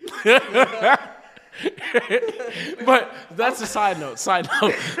 damn. But that's a side note. All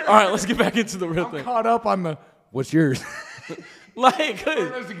right, let's get back into the real thing. Caught up on the. What's yours? Like,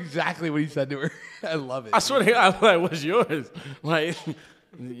 That's exactly what he said to her. I love it. I swear to God, I'm like, what's yours? Like,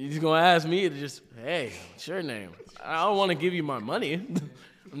 you just gonna ask me to just, hey, what's your name? I don't want to give you my money.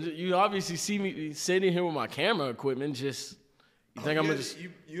 You obviously see me sitting here with my camera equipment. Just, you think I'm gonna just?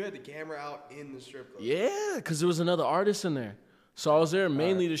 You had the camera out in the strip club. Yeah, because there was another artist in there. So I was there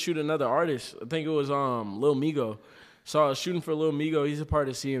mainly to shoot another artist. I think it was Lil Migo. So I was shooting for Lil Migo. He's a part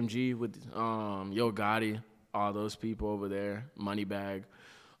of CMG with Yo Gotti, all those people over there, Moneybag.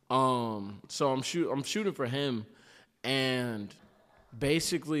 So I'm shooting for him, and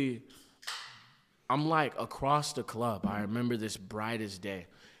basically I'm like across the club. I remember this bright as day,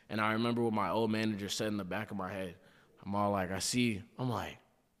 and I remember what my old manager said in the back of my head. I'm like,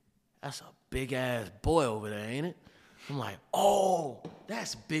 that's a big ass boy over there, ain't it? I'm like, oh,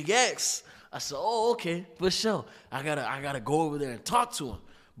 that's Big X. I said, oh, okay, for sure. I gotta go over there and talk to him.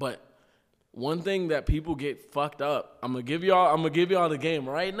 But one thing that people get fucked up, I'm gonna give y'all the game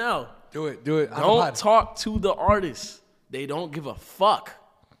right now. Do it. Don't talk to the artists. They don't give a fuck.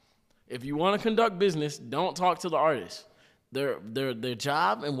 If you want to conduct business, don't talk to the artists. Their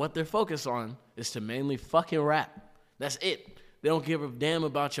job and what they're focused on is to mainly fucking rap. That's it. They don't give a damn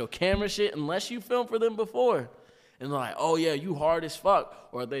about your camera shit unless you filmed for them before. And they're like, oh yeah, you hard as fuck.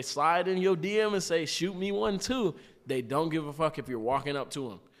 Or they slide in your DM and say, shoot me one too. They don't give a fuck if you're walking up to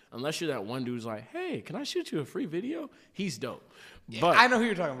them. Unless you're that one dude's like, hey, can I shoot you a free video? He's dope. Yeah, But I know who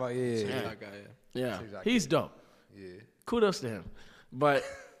you're talking about. Yeah. That guy, yeah, exactly he's dope. Yeah. Kudos to him. But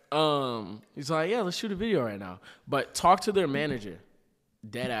he's like, yeah, let's shoot a video right now. But talk to their manager,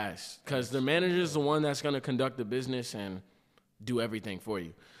 dead ass, because their manager is the one that's gonna conduct the business and do everything for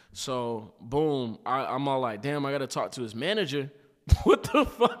you. So boom, I'm all like, damn, I gotta talk to his manager. What the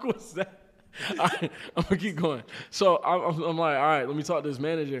fuck was that? I'm gonna keep going. So I'm like, all right, let me talk to his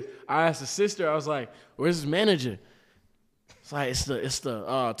manager. I asked his sister, I was like, where's his manager? It's like, it's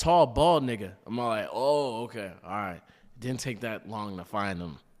the tall, bald nigga. I'm all like, oh, okay, all right. Didn't take that long to find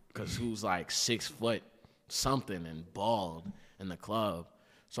him, because who's like 6 foot something and bald in the club.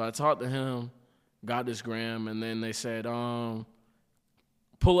 So I talked to him, got this gram, and then they said,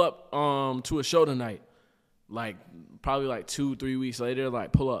 pull up to a show tonight. Like probably like 2-3 weeks later,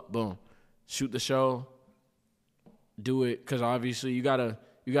 like pull up, boom, shoot the show, do it, because obviously you gotta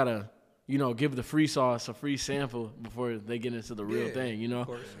give the free sauce a free sample before they get into the real thing, Of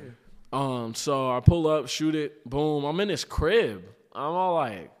course, yeah. So I pull up, shoot it, boom. I'm in this crib. I'm all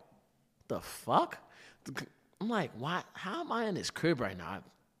like, the fuck? I'm like, why? How am I in this crib right now?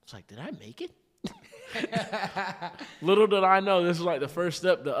 It's like, did I make it? Little did I know, this was like the first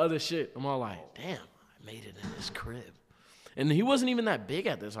step to other shit. I'm all like, damn, I made it in this crib. And he wasn't even that big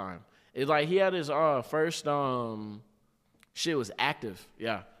at the time. It's like he had his first shit was Active.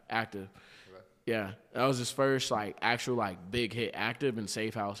 Yeah, Active. Yeah, that was his first like actual like big hit, Active and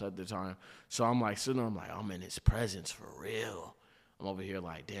Safe House at the time. So I'm like sitting there, I'm like, I'm in his presence for real. I'm over here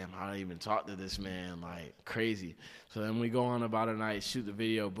like, damn, I don't even talk to this man, like crazy. So then we go on about a night, shoot the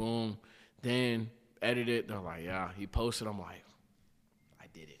video, boom, then edit it. They're like, yeah, he posted. I'm like, I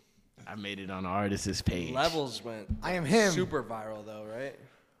did it. I made it on the artist's page. Levels went. I am him. Super viral though, right?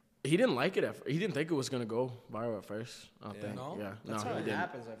 He didn't like it he didn't think it was gonna go viral at first. I don't think. No? Yeah, That's no, how he it didn't.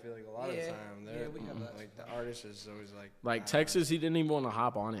 happens. I feel like a lot of the time. Yeah, we have that. Like the artist is always like. Like Texas, he didn't even want to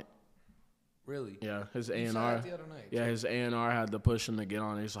hop on it. Really? Yeah, his You said A&R. that the other night, Yeah, too. his A&R had to push him to get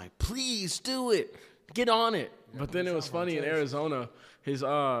on it. He's like, please do it, get on it. But then it was funny in Arizona. His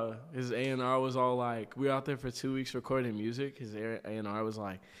A&R was all like, we were out there for 2 weeks recording music. His A&R was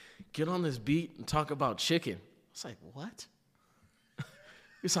like, get on this beat and talk about chicken. I was like, what?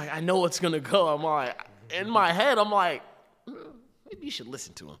 He's like, I know it's gonna go. I'm like, in my head, I'm like, maybe you should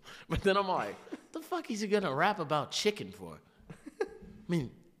listen to him. But then I'm like, the fuck is he gonna rap about chicken for? I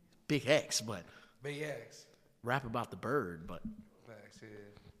mean, big X, but Big X. rap about the bird, but Facts, yeah.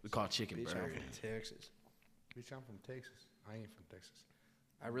 we call chicken Bitch, I'm bird. from Texas. Bitch, I'm from Texas. I ain't from Texas.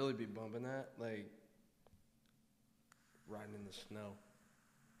 I really be bumping that, like riding in the snow.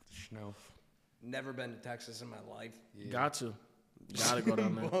 Snow. Never been to Texas in my life. Yeah. Got to. Gotta go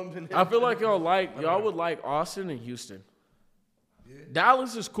down there. Bumping it. I feel like y'all would like Austin and Houston. Yeah.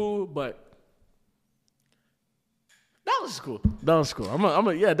 Dallas is cool, but Dallas is cool. Dallas is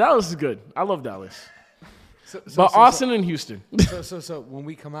cool. Yeah, Dallas is good. I love Dallas. But Austin and Houston. So when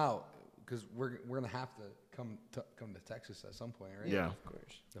we come out, because we're gonna have to come to Texas at some point, right? Yeah. Of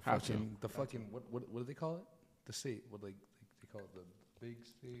course. The fucking what do they call it? The state. What they call it? The big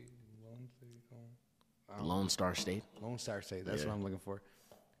state, lone state. Lone Star State. Lone Star State. That's Yeah. what I'm looking for.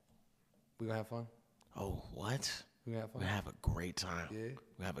 We gonna have fun. Oh, what? We gonna have fun. We have a great time. Yeah.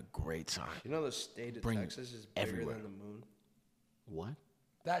 We have a great time. You know the state of Bring Texas is bigger everywhere. than the moon. What?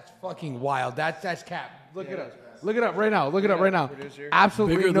 That's fucking wild. That's cap. Look it up. Look it up right now. Look it up right now. Producer.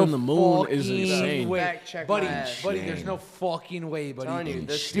 Absolutely Bigger no than the moon is fucking insane. way. Fact check buddy, my ass. buddy, there's no fucking way, buddy. Telling you, the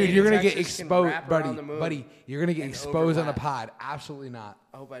Dude, state you're of gonna get Texas can exposed, wrap buddy. around the moon Buddy, you're gonna get and exposed on the overlap. pod. Absolutely not,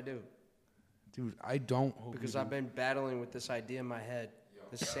 I hope I do. dude. I don't hope Because you I've been battling with this idea in my head.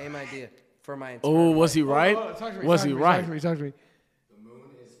 The same idea for my entire Oh, was he life. right? Was he right? Talk to me. The moon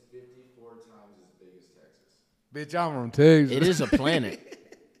is 54 times as big as Texas. Bitch, I'm from Texas. It is a planet.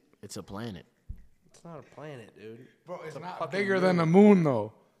 It's a planet. It's not a planet, dude. Bro, it's a not fucking bigger moon. than the moon,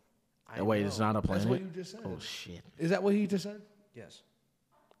 though. I Wait, know. it's not a planet? That's what you just said. Oh, shit. Is that what he just said? Yes.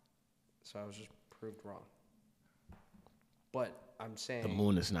 So I was just proved wrong. But I'm saying The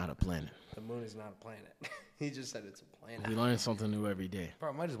moon is not a planet. the moon is not a planet. He just said it's a planet. We learn something new every day.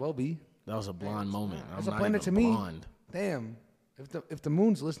 Bro, it might as well be. That was a blonde moment. It's I'm a not planet to even me. blonde. Damn. If the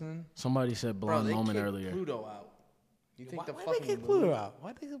moon's listening, Somebody said Bro, blonde they moment kicked earlier. Pluto out. You think the why fucking they kick moon- Pluto out?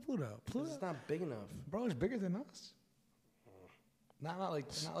 Why they kick Pluto out? 'Cause Pluto, it's not big enough. bro, it's bigger than us. Not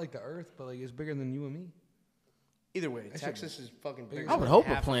like the Earth, but like it's bigger than you and me. Either way, That shit Texas is fucking bigger. I would than hope a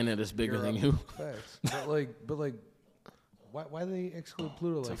half of planet is bigger than Europe. you. Facts. but like, why do they exclude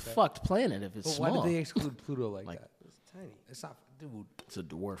Pluto It's like a that? fucked planet if But it's why small. did they exclude Pluto like, Like- that? It's tiny. It's not, dude. It's a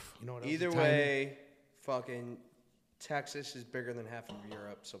dwarf. You know what else? Either is tiny? way, fucking Texas is bigger than half of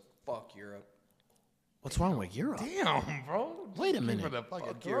Europe, so fuck Europe. What's wrong with Europe? Damn, bro. Wait a Keep minute. for the fucking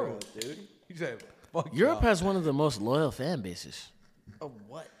Fuck throat. Europe, dude. You said fuck Europe y'all. has one of the most loyal fan bases. Oh,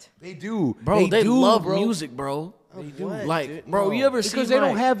 what? They do, Bro, they do, love bro. music, bro. They do. Like, dude? bro, No. you ever see Because they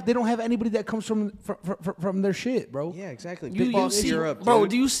don't have anybody that comes from their shit, bro. Yeah, exactly. You Fuck see, Europe, bro? dude.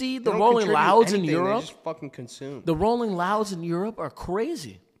 Do you see They the don't Rolling contribute Louds in anything, They Europe? just fucking consume. The Rolling Louds in Europe are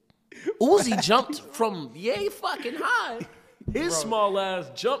crazy. Uzi jumped from yay fucking high. His small ass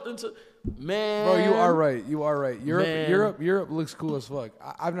jumped into man. Bro, you are right. You are right. Man. Europe looks cool as fuck.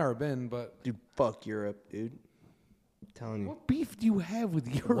 I've never been, but Dude, fuck Europe, dude. I'm telling you. what beef do you have with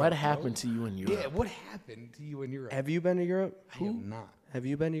Europe? What bro? happened to you in Europe? Yeah, what happened to you in Europe? Have you been to Europe? I have not. Have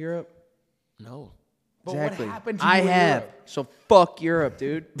you been to Europe? No. But Exactly. what happened to I you in have. Europe? So fuck Europe,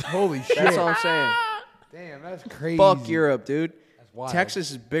 dude. Holy shit. That's all I'm saying. Damn, that's crazy. Fuck Europe, dude. That's wild.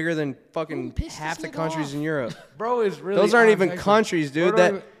 Texas is bigger than fucking pissed half this the nigga countries off. in Europe. Bro is really Those aren't on even Texas. countries, dude. Bro That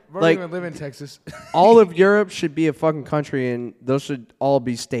don't even, bro like don't even live in Texas. all of Europe should be a fucking country, and those should all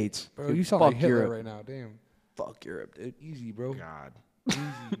be states. Bro, Dude, you sound fuck like Hitler Europe. right now. Damn. Fuck Europe, dude. Easy, bro. God. Easy.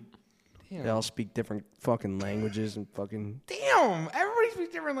 Damn. They all speak different fucking languages and fucking. Damn. Everybody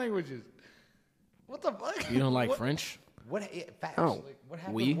speaks different languages. What the fuck? You don't like what, French? What? Facts. Oh. Like, what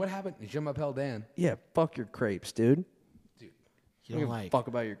happened? Oui? What happened? Je m'appelle Dan. Yeah, fuck your crepes, dude. You don't like Fuck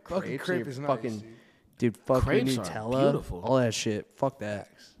about your crepes. Fucking and crepe your is nice, fucking, dude. Fuck Crepes your are Nutella. beautiful. All that shit. Fuck that.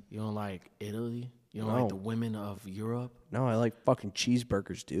 you don't like Italy? You don't No. like the women of Europe? No, I like fucking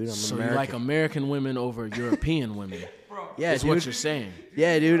cheeseburgers, dude. I'm So American. you like American women over European women? yeah, Is dude. what you're saying.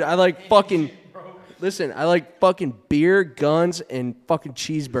 Yeah, dude. I like fucking. Listen, I like fucking beer, guns, and fucking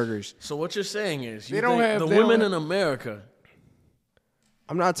cheeseburgers. So what you're saying is you They don't think have- the they don't women have- in America.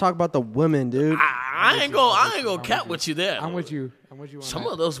 I'm not talking about the women, dude. I ain't gonna cap with you there. I'm with you. I'm with you on Some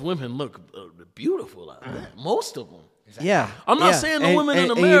that. of those women look beautiful out there. Most of them. Yeah. I'm not yeah. saying the And- women in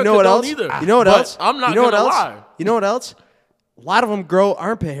and America you know what don't else? either. You know what But else? I'm not you know gonna what else? lie. You know what else? A lot of them grow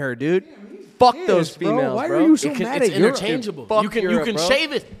armpit hair, dude. Fuck those Yes, bro. females, Why bro. are you so It can- mad it's at Europe? interchangeable. Fuck You can Europe, bro.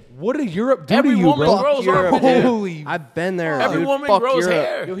 shave it. What did Europe do Every to you, woman bro? grows Europe, armpit hair. Holy. I've been there. Every dude. woman Fuck grows Europe.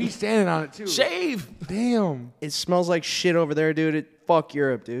 hair. Yo, he's standing on it too. Shave. Damn. It smells like shit over there, dude. Fuck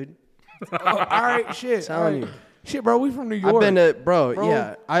Europe, dude. All right, shit. Telling all right. Shit, bro, we from New York. I've been to, bro. Bro,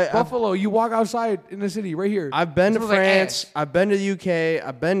 Yeah, Buffalo. You walk outside in the city right here. I've been to Smells like France. ass. I've been to the UK.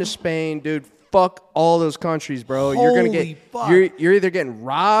 I've been to Spain, dude. Fuck all those countries, bro. You're gonna Holy get. fuck. You're either getting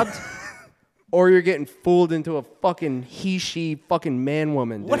robbed, or you're getting fooled into a fucking he/she fucking man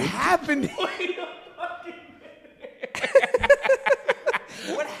woman. Dude. What happened?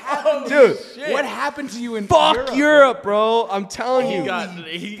 dude? What happened to you in Fuck Europe, bro. I'm telling He you, got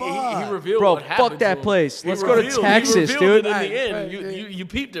he revealed bro. what happened Fuck that to him. place. He Let's go to revealed- Texas, he dude. revealed it in the end. You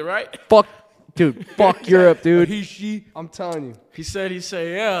peeped it, right? Fuck, dude. Fuck Europe, dude. He, she. I'm telling you. He said,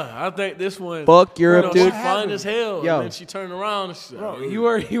 yeah, I think this one. Fuck Europe, you know, dude. She fine as hell. Yo. And then she turned around and she said, Bro, you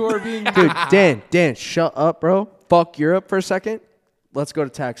are being. Dude, Dan, shut up, bro. Fuck Europe for a second. Let's go to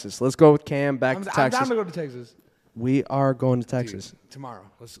Texas. Let's go with Cam back I'm to down Texas. to go to Texas. We are going to Texas. Tomorrow.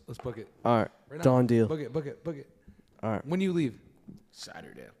 Let's book it. All right, Right now. done deal. Book it. All right. When do you leave?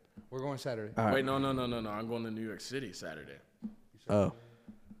 Saturday. We're going Saturday. All right. Wait, no. I'm going to New York City Saturday. Oh. All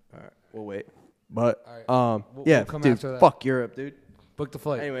right. We'll wait. But All right. We'll yeah, come dude. after that. Fuck Europe, dude. Book the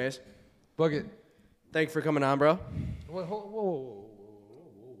flight. Anyways, Book it. thank you for coming on, bro. Wait, whoa,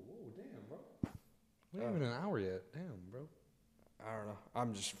 damn, bro. We ain't even an hour yet. Damn, bro. I don't know.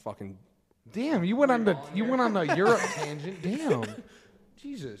 I'm just fucking. Damn, you went on the Europe tangent. Damn.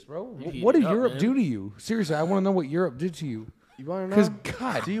 Jesus, bro. heated What did up, Europe man. do to you? Seriously, I want to know what Europe did to you. You want to know? Because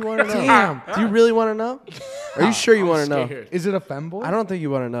God, Do you want to know? damn. Do you really want to know? Are you sure you want to know? Scared. Is it a femboy? I don't think you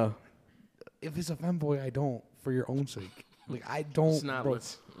want to know. If it's a femboy, I don't. For your own sake, like I don't. Let's not bro.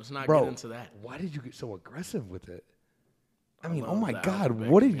 let's not Bro, get into that. Why did you get so aggressive with it? I I mean, oh love my the God, alphabet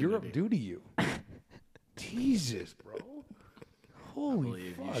what did community. Europe do to you? Jesus, bro. Holy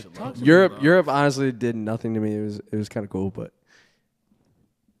believe you fuck. should Talk love to me. Europe honestly did nothing to me. It was kind of cool, but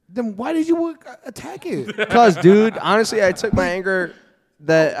Then why did you attack it? because, dude, honestly, I took my anger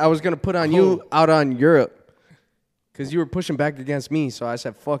that I was gonna put on you out on Europe because you were pushing back against me. So I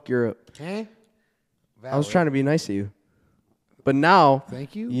said, "Fuck Europe." Okay. I was trying to be nice to you, but now,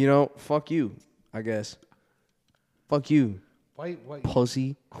 Thank you. you know, fuck you. I guess. Fuck you, Why?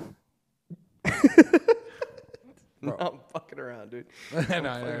 pussy. No, I'm fucking around, dude.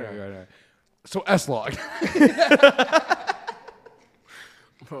 no. So S-Log.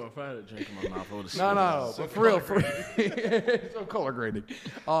 Bro, if I had a drink in my mouth, I would have No. But for real, so color grading.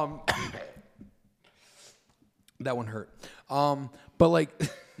 That one hurt. But like,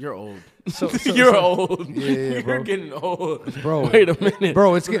 You're old. so You're old. Yeah, You're bro. getting old. Bro. Wait a minute.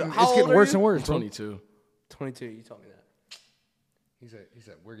 bro, it's getting How old are worse you? and worse. Bro. 22. 22. You told me that. He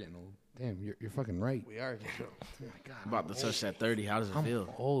said we're getting old. Damn, you're fucking right. We are. Oh my God, About to touch that 30. How does it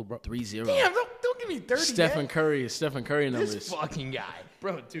feel? old, bro. 3-0. Damn, don't give me 30. Stephen Curry numbers. This fucking guy.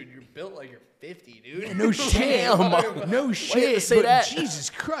 Bro, dude, you're built like you're 50, dude. No shit. No shit. to say but that. Jesus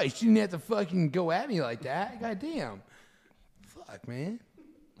Christ, you didn't have to fucking go at me like that. God damn. Fuck, man.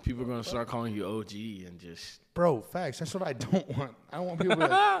 People are gonna start calling you OG and just Bro, facts. That's what I don't want. I don't want people to be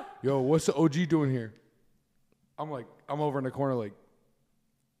like, yo, what's the OG doing here? I'm over in the corner like,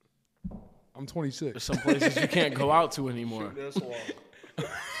 I'm 26. there's some places you can't go out to anymore.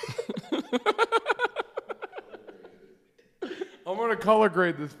 I'm going to color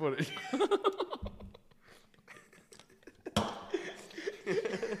grade this footage.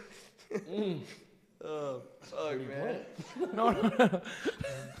 Fuck, man. No.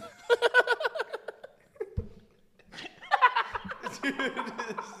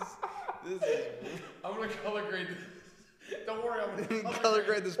 I'm going to color grade this. Don't worry, I'm going to Color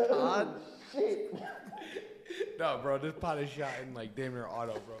grade this pod. No, bro, this pot is shot in like damn near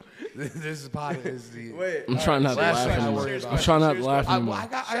auto, bro. This pot is the. Wait. I'm trying not to last laugh thing I anymore. worry about. I'm trying not to laugh I anymore.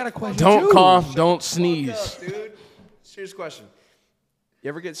 got a question. Don't too. cough. Don't sneeze. Dude, serious question. You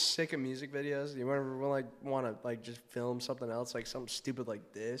ever get sick of music videos? You ever want to just film something else, like something stupid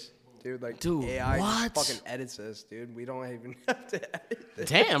like this? Dude, like Dude, AI what? just fucking edits this, dude. We don't even have to edit this.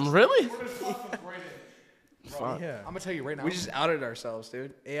 Damn, really? Yeah. I'm gonna tell you right now. We just outed ourselves,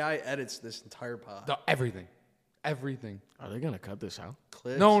 dude. AI edits this entire pod. everything. Are they gonna cut this out?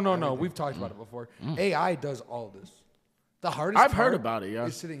 Clips, No. everything. We've talked about it before. AI does all of this. The hardest. I've heard part about it, yeah.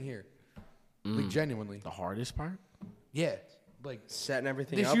 Is sitting here, like genuinely. The hardest part? Yeah, like Setting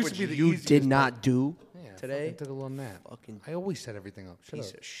everything This up, used which to be the you easiest did not do yeah, today. fucking took a little nap. Fucking I always set everything up. Shut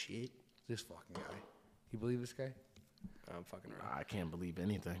piece up. of shit. This fucking guy. You believe this guy? I'm fucking around. I can't believe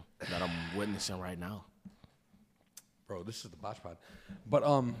anything that I'm witnessing right now. Bro, this is the BotchPod. But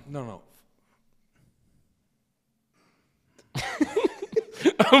no.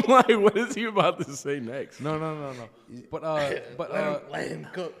 I'm like, what is he about to say next? No. But Let him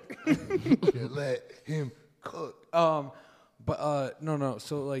cook. let him cook. No.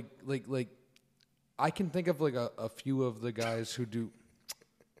 So like I can think of like a few of the guys who do.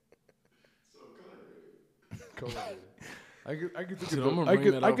 Color grading. I could think Dude, of I'm gonna I bring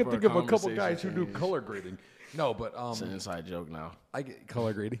could that I up could for think a of a couple conversation guys who do change. color grading. No, but It's an inside joke now. I get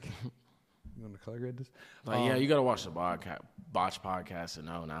color grading. You want to color grade this? Like, yeah, you gotta watch the Botch podcast and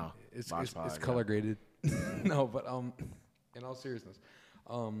know now. It's BotchPod, it's yeah. color graded. No, but in all seriousness,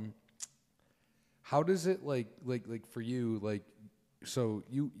 how does it like for you like? So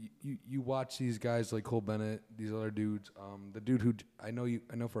you watch these guys like Cole Bennett, these other dudes. The dude who I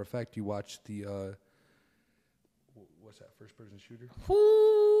know for a fact you watch the what's that first person shooter?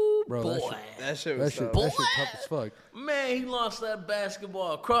 Ooh, Bro, boy. That shit That was shit tough. tough as fuck. Man, he launched that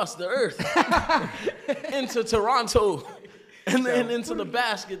basketball across the earth into Toronto and then into the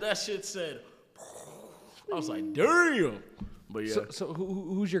basket. That shit said, I was like, damn. But yeah. So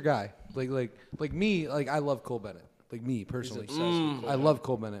who's your guy? Like me, like I love Cole Bennett. Like me personally, I love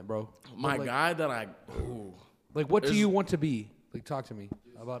Cole Bennett, bro. My But, like, guy that I, Like, what do There's- you want to be? Like, talk to me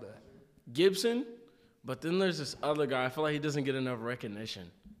about it. Gibson, but then there's this other guy. I feel like he doesn't get enough recognition.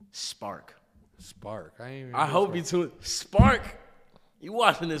 Spark. Spark. I hope you tune. Spark, you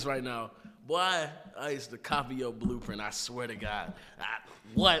watching this right now. Boy, I used to copy your blueprint. I swear to God.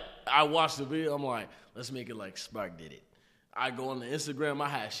 I watched the video. I'm like, let's make it like Spark did it. I go on the Instagram. I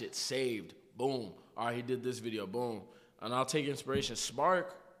had shit saved. Boom. All right, he did this video. Boom. And I'll take inspiration.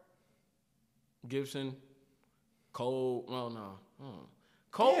 Spark, Gibson, Cole. No.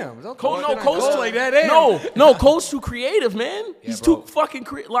 Cole. Damn, don't Cole. shit No, on Cole's Cole too, like that, No, Cole's too creative, man. He's bro. too fucking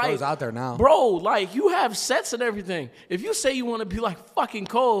creative. Like, Cole's out there now. bro. Like, you have sets and everything. If you say you want to be like fucking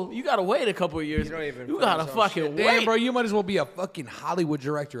Cole, you gotta wait a couple of years. You don't even You film gotta his own fucking shit. wait. Damn, bro, you might as well be a fucking Hollywood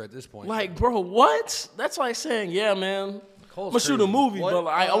director at this point. Like, bro, what? That's like saying, yeah, man. Cole's I'm gonna shoot a crazy. movie, What, but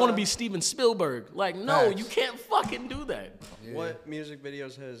I want to be Steven Spielberg. Like, no, Facts. you can't fucking do that. What music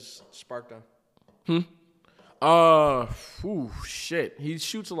videos has Spark done? Shit. He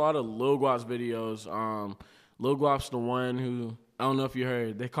shoots a lot of Lil Guap's videos. Lil Guap's the one who, I don't know if you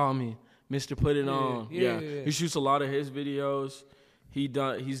heard, they call me Mr. Put It On. yeah. He shoots a lot of his videos. He's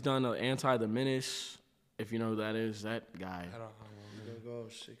done Anti the Menace, if you know who that is, that guy. Gonna go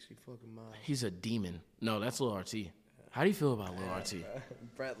 60 fucking miles. He's a demon. No, that's Lil RT. How do you feel about Lil RT?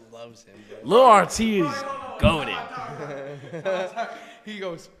 Brett loves him, bro. Lil RT is goated. he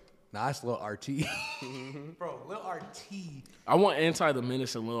goes, nah, it's Lil RT. Bro, Lil RT. I want Anti the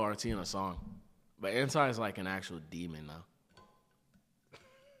Menace and Lil RT in a song. But Anti is like an actual demon now.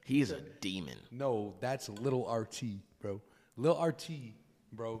 He's a demon. No, that's Lil RT, bro. Lil RT,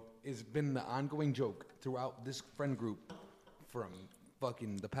 bro, has been the ongoing joke throughout this friend group from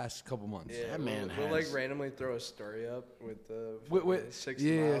fucking the past couple months. Yeah, That man we'll has- like randomly throw a story up with the With- 6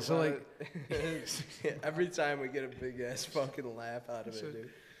 yeah, miles so, on like- it. Every time we get a big ass fucking laugh out of it, dude.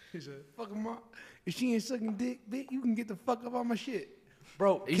 He said, fuck him up. If she ain't sucking dick, bitch, you can get the fuck up on my shit.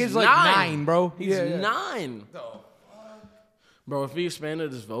 Bro, He's kid's like 9, bro. He's Yeah, yeah. 9. Bro, if he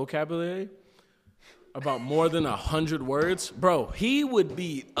expanded his vocabulary about more than 100 words, bro, he would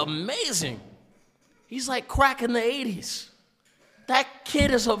be amazing. He's like crack in the 80s. That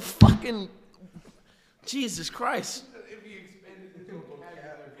kid is a fucking Jesus Christ. If he expanded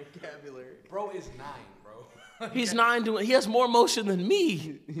the Vocabulary. Bro is 9, bro. He's 9 doing. He has more motion than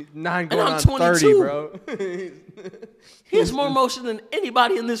me. 9 And going I'm on 22. 30, bro. He has more motion than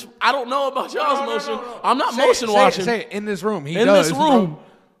anybody in this. I don't know about y'all's motion. I'm not motion watching. Say it in this room. He in does, this room, Bro.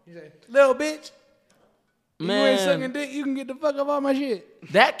 He said, little bitch, you ain't sucking man, dick, you can get the fuck up on my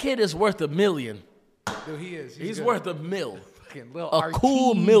shit. that kid is worth $1 million. Dude, he is. He's good. worth $1 million. Fucking Lil A RT.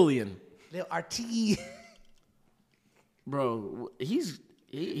 cool $1 million. Lil RT. Bro, If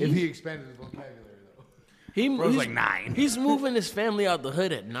he expanded his vocabulary, though. Bro's he's like 9. He's moving his family out the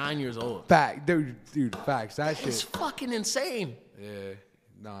hood at 9 years old. Fact, dude, facts. That shit. It's fucking insane. Yeah,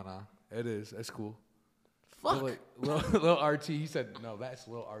 nah. It is. That's cool. Fuck. But like, Lil RT, he said, no, that's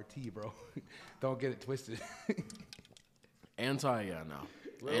Lil RT, bro. Don't get it twisted. Anti, yeah,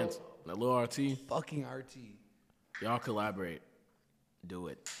 no. Lil RT, Fucking RT. y'all collaborate. Do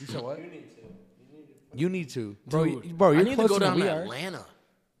it. You said what? You need to. Bro, Dude, bro, you're I need to go closer than down we to are. Atlanta.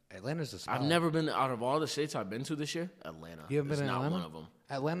 Atlanta's a spot. I've never been out of all the states I've been to this year. Atlanta. You haven't is been to not Atlanta? one of them.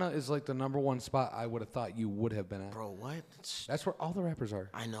 Atlanta is like the number one spot I would have thought you would have been at. Bro, what? That's where all the rappers are.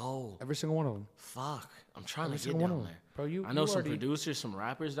 I know. Every single one of them. Fuck. I'm trying Every to get single one down of them. there. Bro, I know you some already- producers, some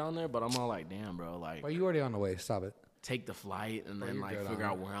rappers down there, but I'm all like, damn, bro. Like, Bro, you already on the way. Stop it. take the flight and then you're like good figure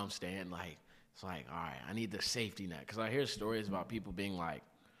on out it. where I'm staying. Like, it's like, all right, I need the safety net because I hear stories about people being like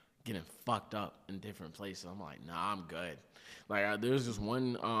getting fucked up in different places. I'm like, nah, I'm good. Like, there's this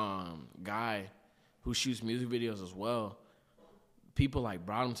one guy who shoots music videos as well. people like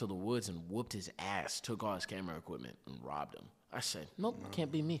brought him to the woods and whooped his ass, took all his camera equipment, and robbed him. I said, nope,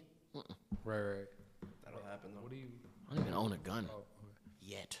 can't be me. Right. That'll happen though. What do you? I don't even own a gun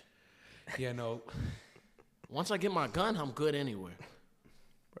yet. Yeah, no. Once I get my gun, I'm good anywhere.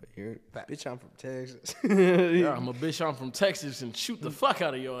 Bro, you're bitch. I'm from Texas. Yeah, I'm a bitch. I'm from Texas and shoot the fuck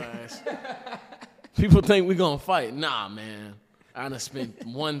out of your ass. People think we gonna fight. Nah, man. I done spent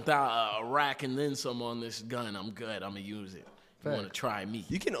a rack and then some on this gun. I'm good. I'm gonna use it. You want to try me?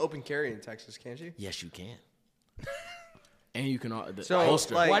 You can open carry in Texas, can't you? Yes, you can. And you can So,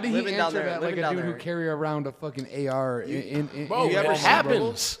 holster. like, Why did he living down answer there- that like living a down dude who there. carry around a fucking AR in Bro, You ever it see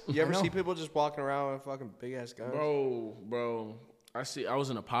happens. You ever I know. see people just walking around with fucking big ass guns? Bro. I was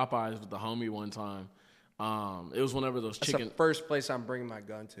in a Popeyes with the homie one time. It was whenever those That's chicken. the first place I'm bringing my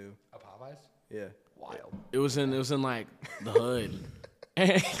gun to. a Popeyes. Yeah. Wild. It was in like the hood.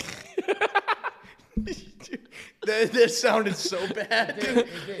 That sounded so bad,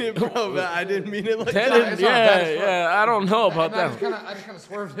 bro. But I didn't mean it like That that. is, I don't know about I that. just kind of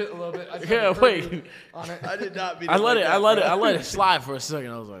swerved it a little bit. I just Yeah, kinda curved wait. it on it. I did not mean. I let like it that, slide for a second.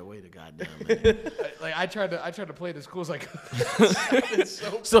 I was like, wait a goddamn minute. Like I tried to play it as cool as I could.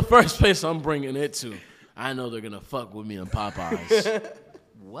 It's the first place I'm bringing it to. I know they're gonna fuck with me in Popeyes.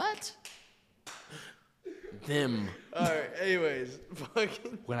 What? Them. All right. Anyways,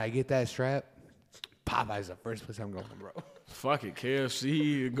 fucking. When I get that strap, Popeyes the first place I'm going, bro. Fuck it,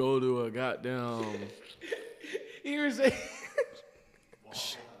 KFC and go to a goddamn. You were saying.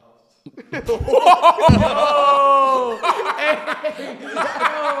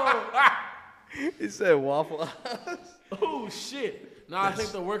 He said Waffle House. Oh shit! No, I think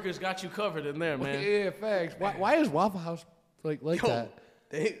the workers got you covered in there, man. Yeah, facts. Why is Waffle House like that?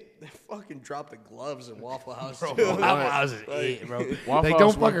 They fucking dropped the gloves in Waffle House. Bro, too. Waffle House is it, bro. Waffle Like, House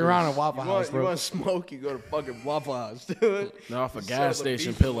don't fuck workers. around at Waffle You House, want, you bro. want smoke? You go to fucking Waffle House, dude. They're off a Sell gas the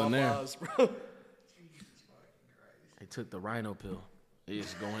station beef pill at in there. Waffle House, bro. They took the rhino pill. They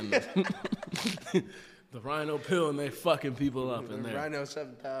just go in the rhino pill and they fucking people up in there. Rhino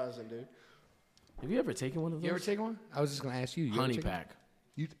 7000, dude. Have you ever taken one of those? You ever take one? I was just gonna ask you. You ever honey take one? pack?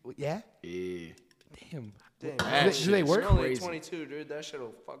 You yeah? Yeah. Damn. Damn, That Do they shit work? is You're only crazy. 22, dude. That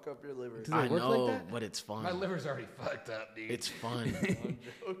shit'll fuck up your liver. Do they I work know, like that? but it's fun. My liver's already fucked up, dude. It's fun.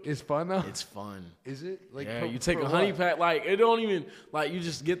 It's fun though. It's fun. Is it? Like Yeah, for- you take for a honey what? pack, like it don't even like you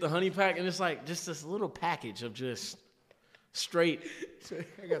just get the honey pack and it's like just this little package of just straight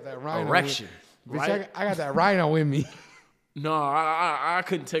I got that rhino. erection. Bitch, Right? I got that rhino with me. No, I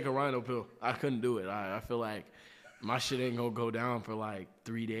couldn't take a rhino pill. I couldn't do it. I feel like my shit ain't gonna go down for like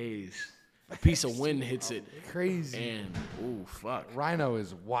 3 days. A piece of wind hits it, Crazy. and ooh, fuck, Rhino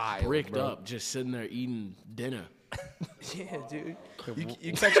is wild. bricked bro. up, just sitting there eating dinner. Yeah, dude.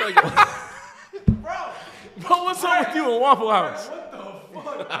 You catch like a, Bro, what's up with you in Waffle House?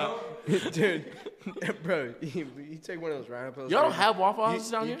 dude, bro. You take one of those rhino pills. Y'all don't right? have Waffle You,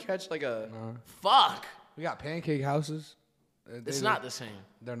 Houses down you here? catch like a Fuck, We got pancake houses. it's not the same.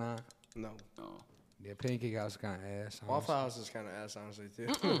 They're not. no. Yeah, pancake house is kind of ass. Waffle House is kind of ass, honestly, too.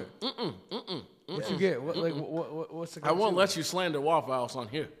 What you get? What's the? I won't let you slander Waffle House on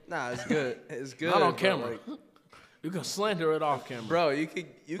here. Nah, it's good. It's good. Not on but, camera. like, You can slander it off camera. bro, you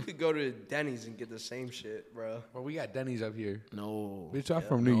could go to Denny's and get the same shit, bro. Well, we got Denny's up here. No. Bitch, I'm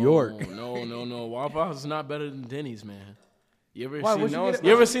from New York. No. Waffle House is not better than Denny's, man. You ever Why, seen? what'd you get at-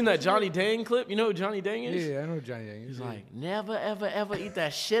 You ever seen that Johnny Dang clip? You know who Johnny Dang is? Yeah, I know Johnny Dang. He's like, never, ever, ever eat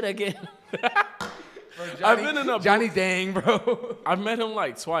that shit again. Johnny, I've been in a Johnny Dang, bro. I've met him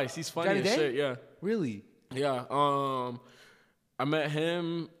like twice. He's funny Johnny as Dang? shit. Yeah, Really? yeah. I met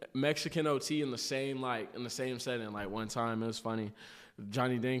him, Mexican OT, in the same setting. Like one time, it was funny.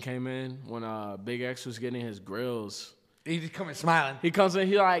 Johnny Dang came in when Big X was getting his grills. He just coming smiling. He comes in,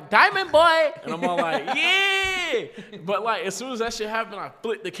 he like, Diamond Boy! And I'm all like, yeah! But like, as soon as that shit happened, I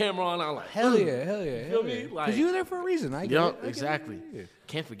flipped the camera on, I'm like, Hell yeah, hell yeah. Feel hell me? yeah. Like- Cause you were there for a reason. I get Yup, it. I get it. exactly. Yeah.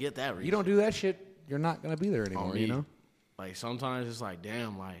 Can't forget that reason. You don't do that shit, you're not gonna be there anymore. On me. You know. Like, sometimes it's like,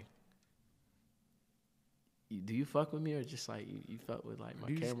 damn, like, do you fuck with me or just like, you fuck with like my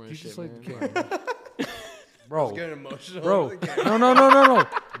You camera and you shit, just like man? the camera. Bro, Getting emotional. bro, no.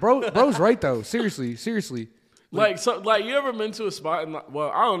 Bro's right though. Seriously. Like, so, like, you ever been to a spot and, like, well,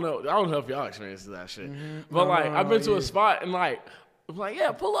 I don't know if y'all experienced that shit. But, like, I've been to a spot and, like, I'm like,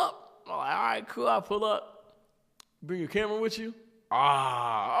 yeah, pull up. I'm like, all right, cool, I'll pull up. Bring your camera with you?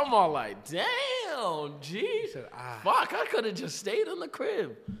 I'm all like, damn, G. Fuck, I could have just stayed in the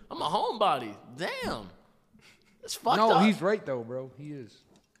crib. I'm a homebody. Damn. It's fucked No, up. he's right though, bro. He is.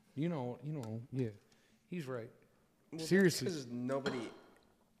 You know, yeah. He's right. Seriously. Because nobody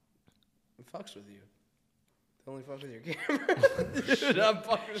fucks with you. Only fuck with your camera. Dude, I'm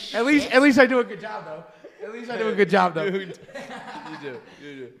fucking. At least I do a good job though. At least I do a good job though. Dude, you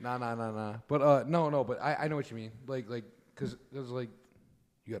do. Nah. But no. But I know what you mean. Like, cause like,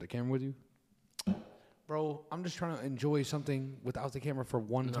 you got a camera with you, bro. I'm just trying to enjoy something without the camera for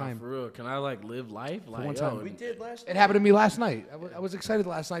one time. For real. Can I like live life? Like, one yo, time. We did last It happened to me last night. I was excited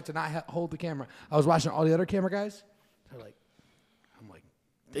last night to not hold the camera. I was watching all the other camera guys. They're like, I'm like,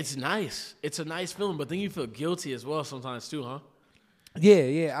 It's nice. It's a nice feeling, but then you feel guilty as well sometimes too, huh?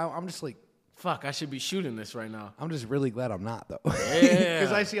 yeah. I'm just like, Fuck, I should be shooting this right now. I'm just really glad I'm not though. Yeah.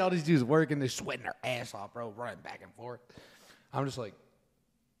 Because I see all these dudes working, they're sweating their ass off, bro, running back and forth. I'm just like,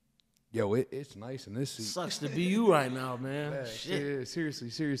 yo, it's nice in this suit. Sucks to be you right now, man. Yeah, Shit.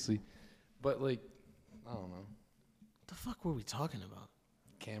 seriously. But like, I don't know, What the fuck were we talking about?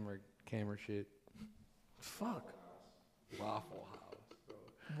 camera shit. Fuck. Waffle House.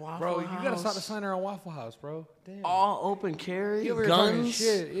 Waffle Bro, you gotta start the House. signer on Waffle House, bro. Damn. All open carry, You over here talking guns.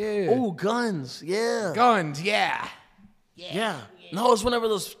 shit, yeah. Oh, guns. Yeah. Guns, yeah. Yeah. No, it's whenever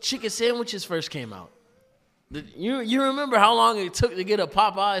those chicken sandwiches first came out. You remember how long it took to get a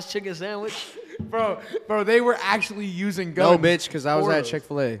Popeye's chicken sandwich? Bro, they were actually using No, guns. bitch, because I was for at those.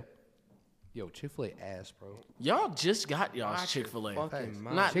 Chick-fil-A. Yo, Chick-fil-A ass, bro. Y'all just got y'all's Chick-fil-A. Fucking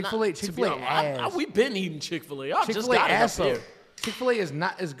mouth. Not Chick-fil-A to be honest, ass. we've been eating Chick-fil-A. Y'all just Chick-fil-A got it ass up though. here. Chick-fil-A is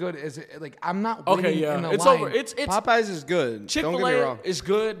not as good as it, like I'm not Okay, waiting yeah. in the It's line. over. It's Popeyes is good. Don't get me Chick-fil-A wrong. is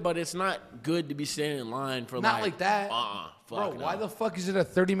good, but it's not good to be standing in line for Not like that. Fuck Bro, no. why the fuck is it a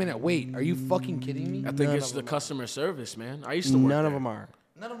 30-minute wait? Are you fucking kidding me? I think it's the customer service, man. I used to work None of there. them are.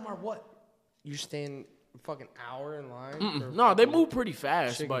 None of them are what? You stand a fucking hour in line. For No, they move pretty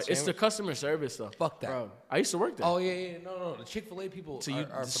fast, chicken but it's the sandwich? customer service stuff. Fuck that. Bro, I used to work there. Oh yeah. No. The Chick-fil-A people So you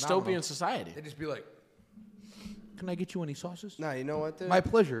are dystopian phenomenal. society. They just be like, "Can I get you any sauces?" nah, you know what, dude? My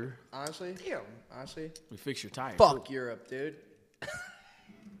pleasure. Honestly, honestly, We fix your tires. fuck Europe, dude.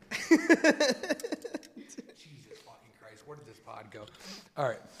 Jesus fucking Christ, where did this pod go? All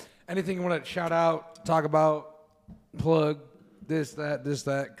right. Anything you want to shout out, talk about, plug, this, that,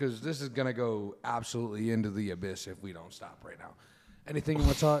 because this is going to go absolutely into the abyss if we don't stop right now. Anything you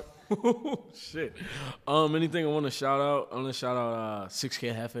want to talk? Shit. Anything I want to shout out? I want to shout out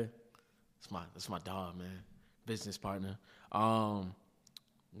 6K Hefe. That's my dog, man. Business partner.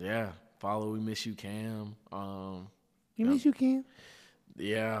 Yeah. Follow WeMissUKam. WeMissUKam.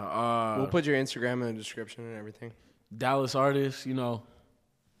 Yeah. We'll put your Instagram in the description and everything. Dallas artists, you know,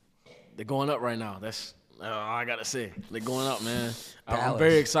 they're going up right now. That's all I gotta say. They're going up, man. I'm Dallas.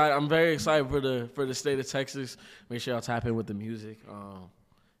 very excited. I'm very excited for the state of Texas. Make sure y'all tap in with the music.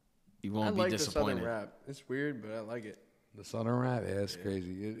 You I won't like be the southern disappointed. rap. It's weird, but I like it. The Southern rap? Yeah, it's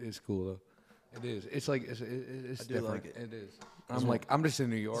crazy. It's cool, though. It is. It's like, it's I do different. like it. It is. I'm just in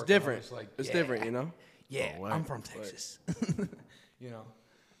New York. It's different. It's like, It's yeah, different, you know? Yeah, Oh, I'm from Texas. You know?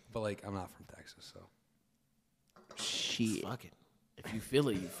 But, like, I'm not from Texas, so. Shit. Fuck it. If you feel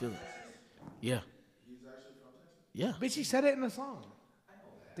it, you feel it. Yeah. Yeah. Bitch, he said it in the song.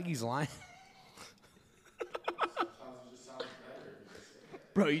 I think he's lying.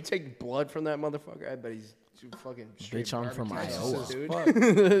 Bro, you take blood from that motherfucker, I bet he's fucking straight Bitch, I'm from barbecue Iowa. sauce, dude. Fuck.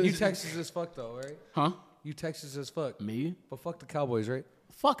 You Texas as fuck, though, right? Huh? You Texas as fuck. Me? But fuck the Cowboys, right?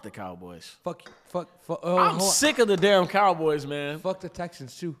 Fuck the Cowboys. Fuck. I'm hold on. sick of the damn Cowboys, man. Fuck the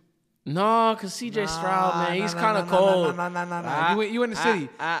Texans, too. No, cause CJ Stroud, man, he's kind of cold. No. You in the city.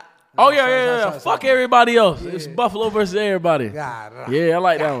 Oh yeah. Fuck everybody else. It's Buffalo versus everybody. Yeah, Yeah, I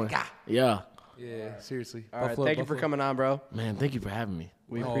like that one. Yeah, Yeah, seriously. All right, thank you for coming on, bro. man. Thank you for having me.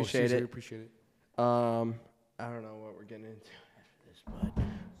 We appreciate We it. appreciate it. I don't know what we're getting into after this, but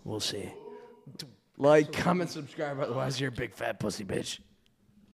we'll see. Like, comment, subscribe. Otherwise, you're a big fat pussy bitch.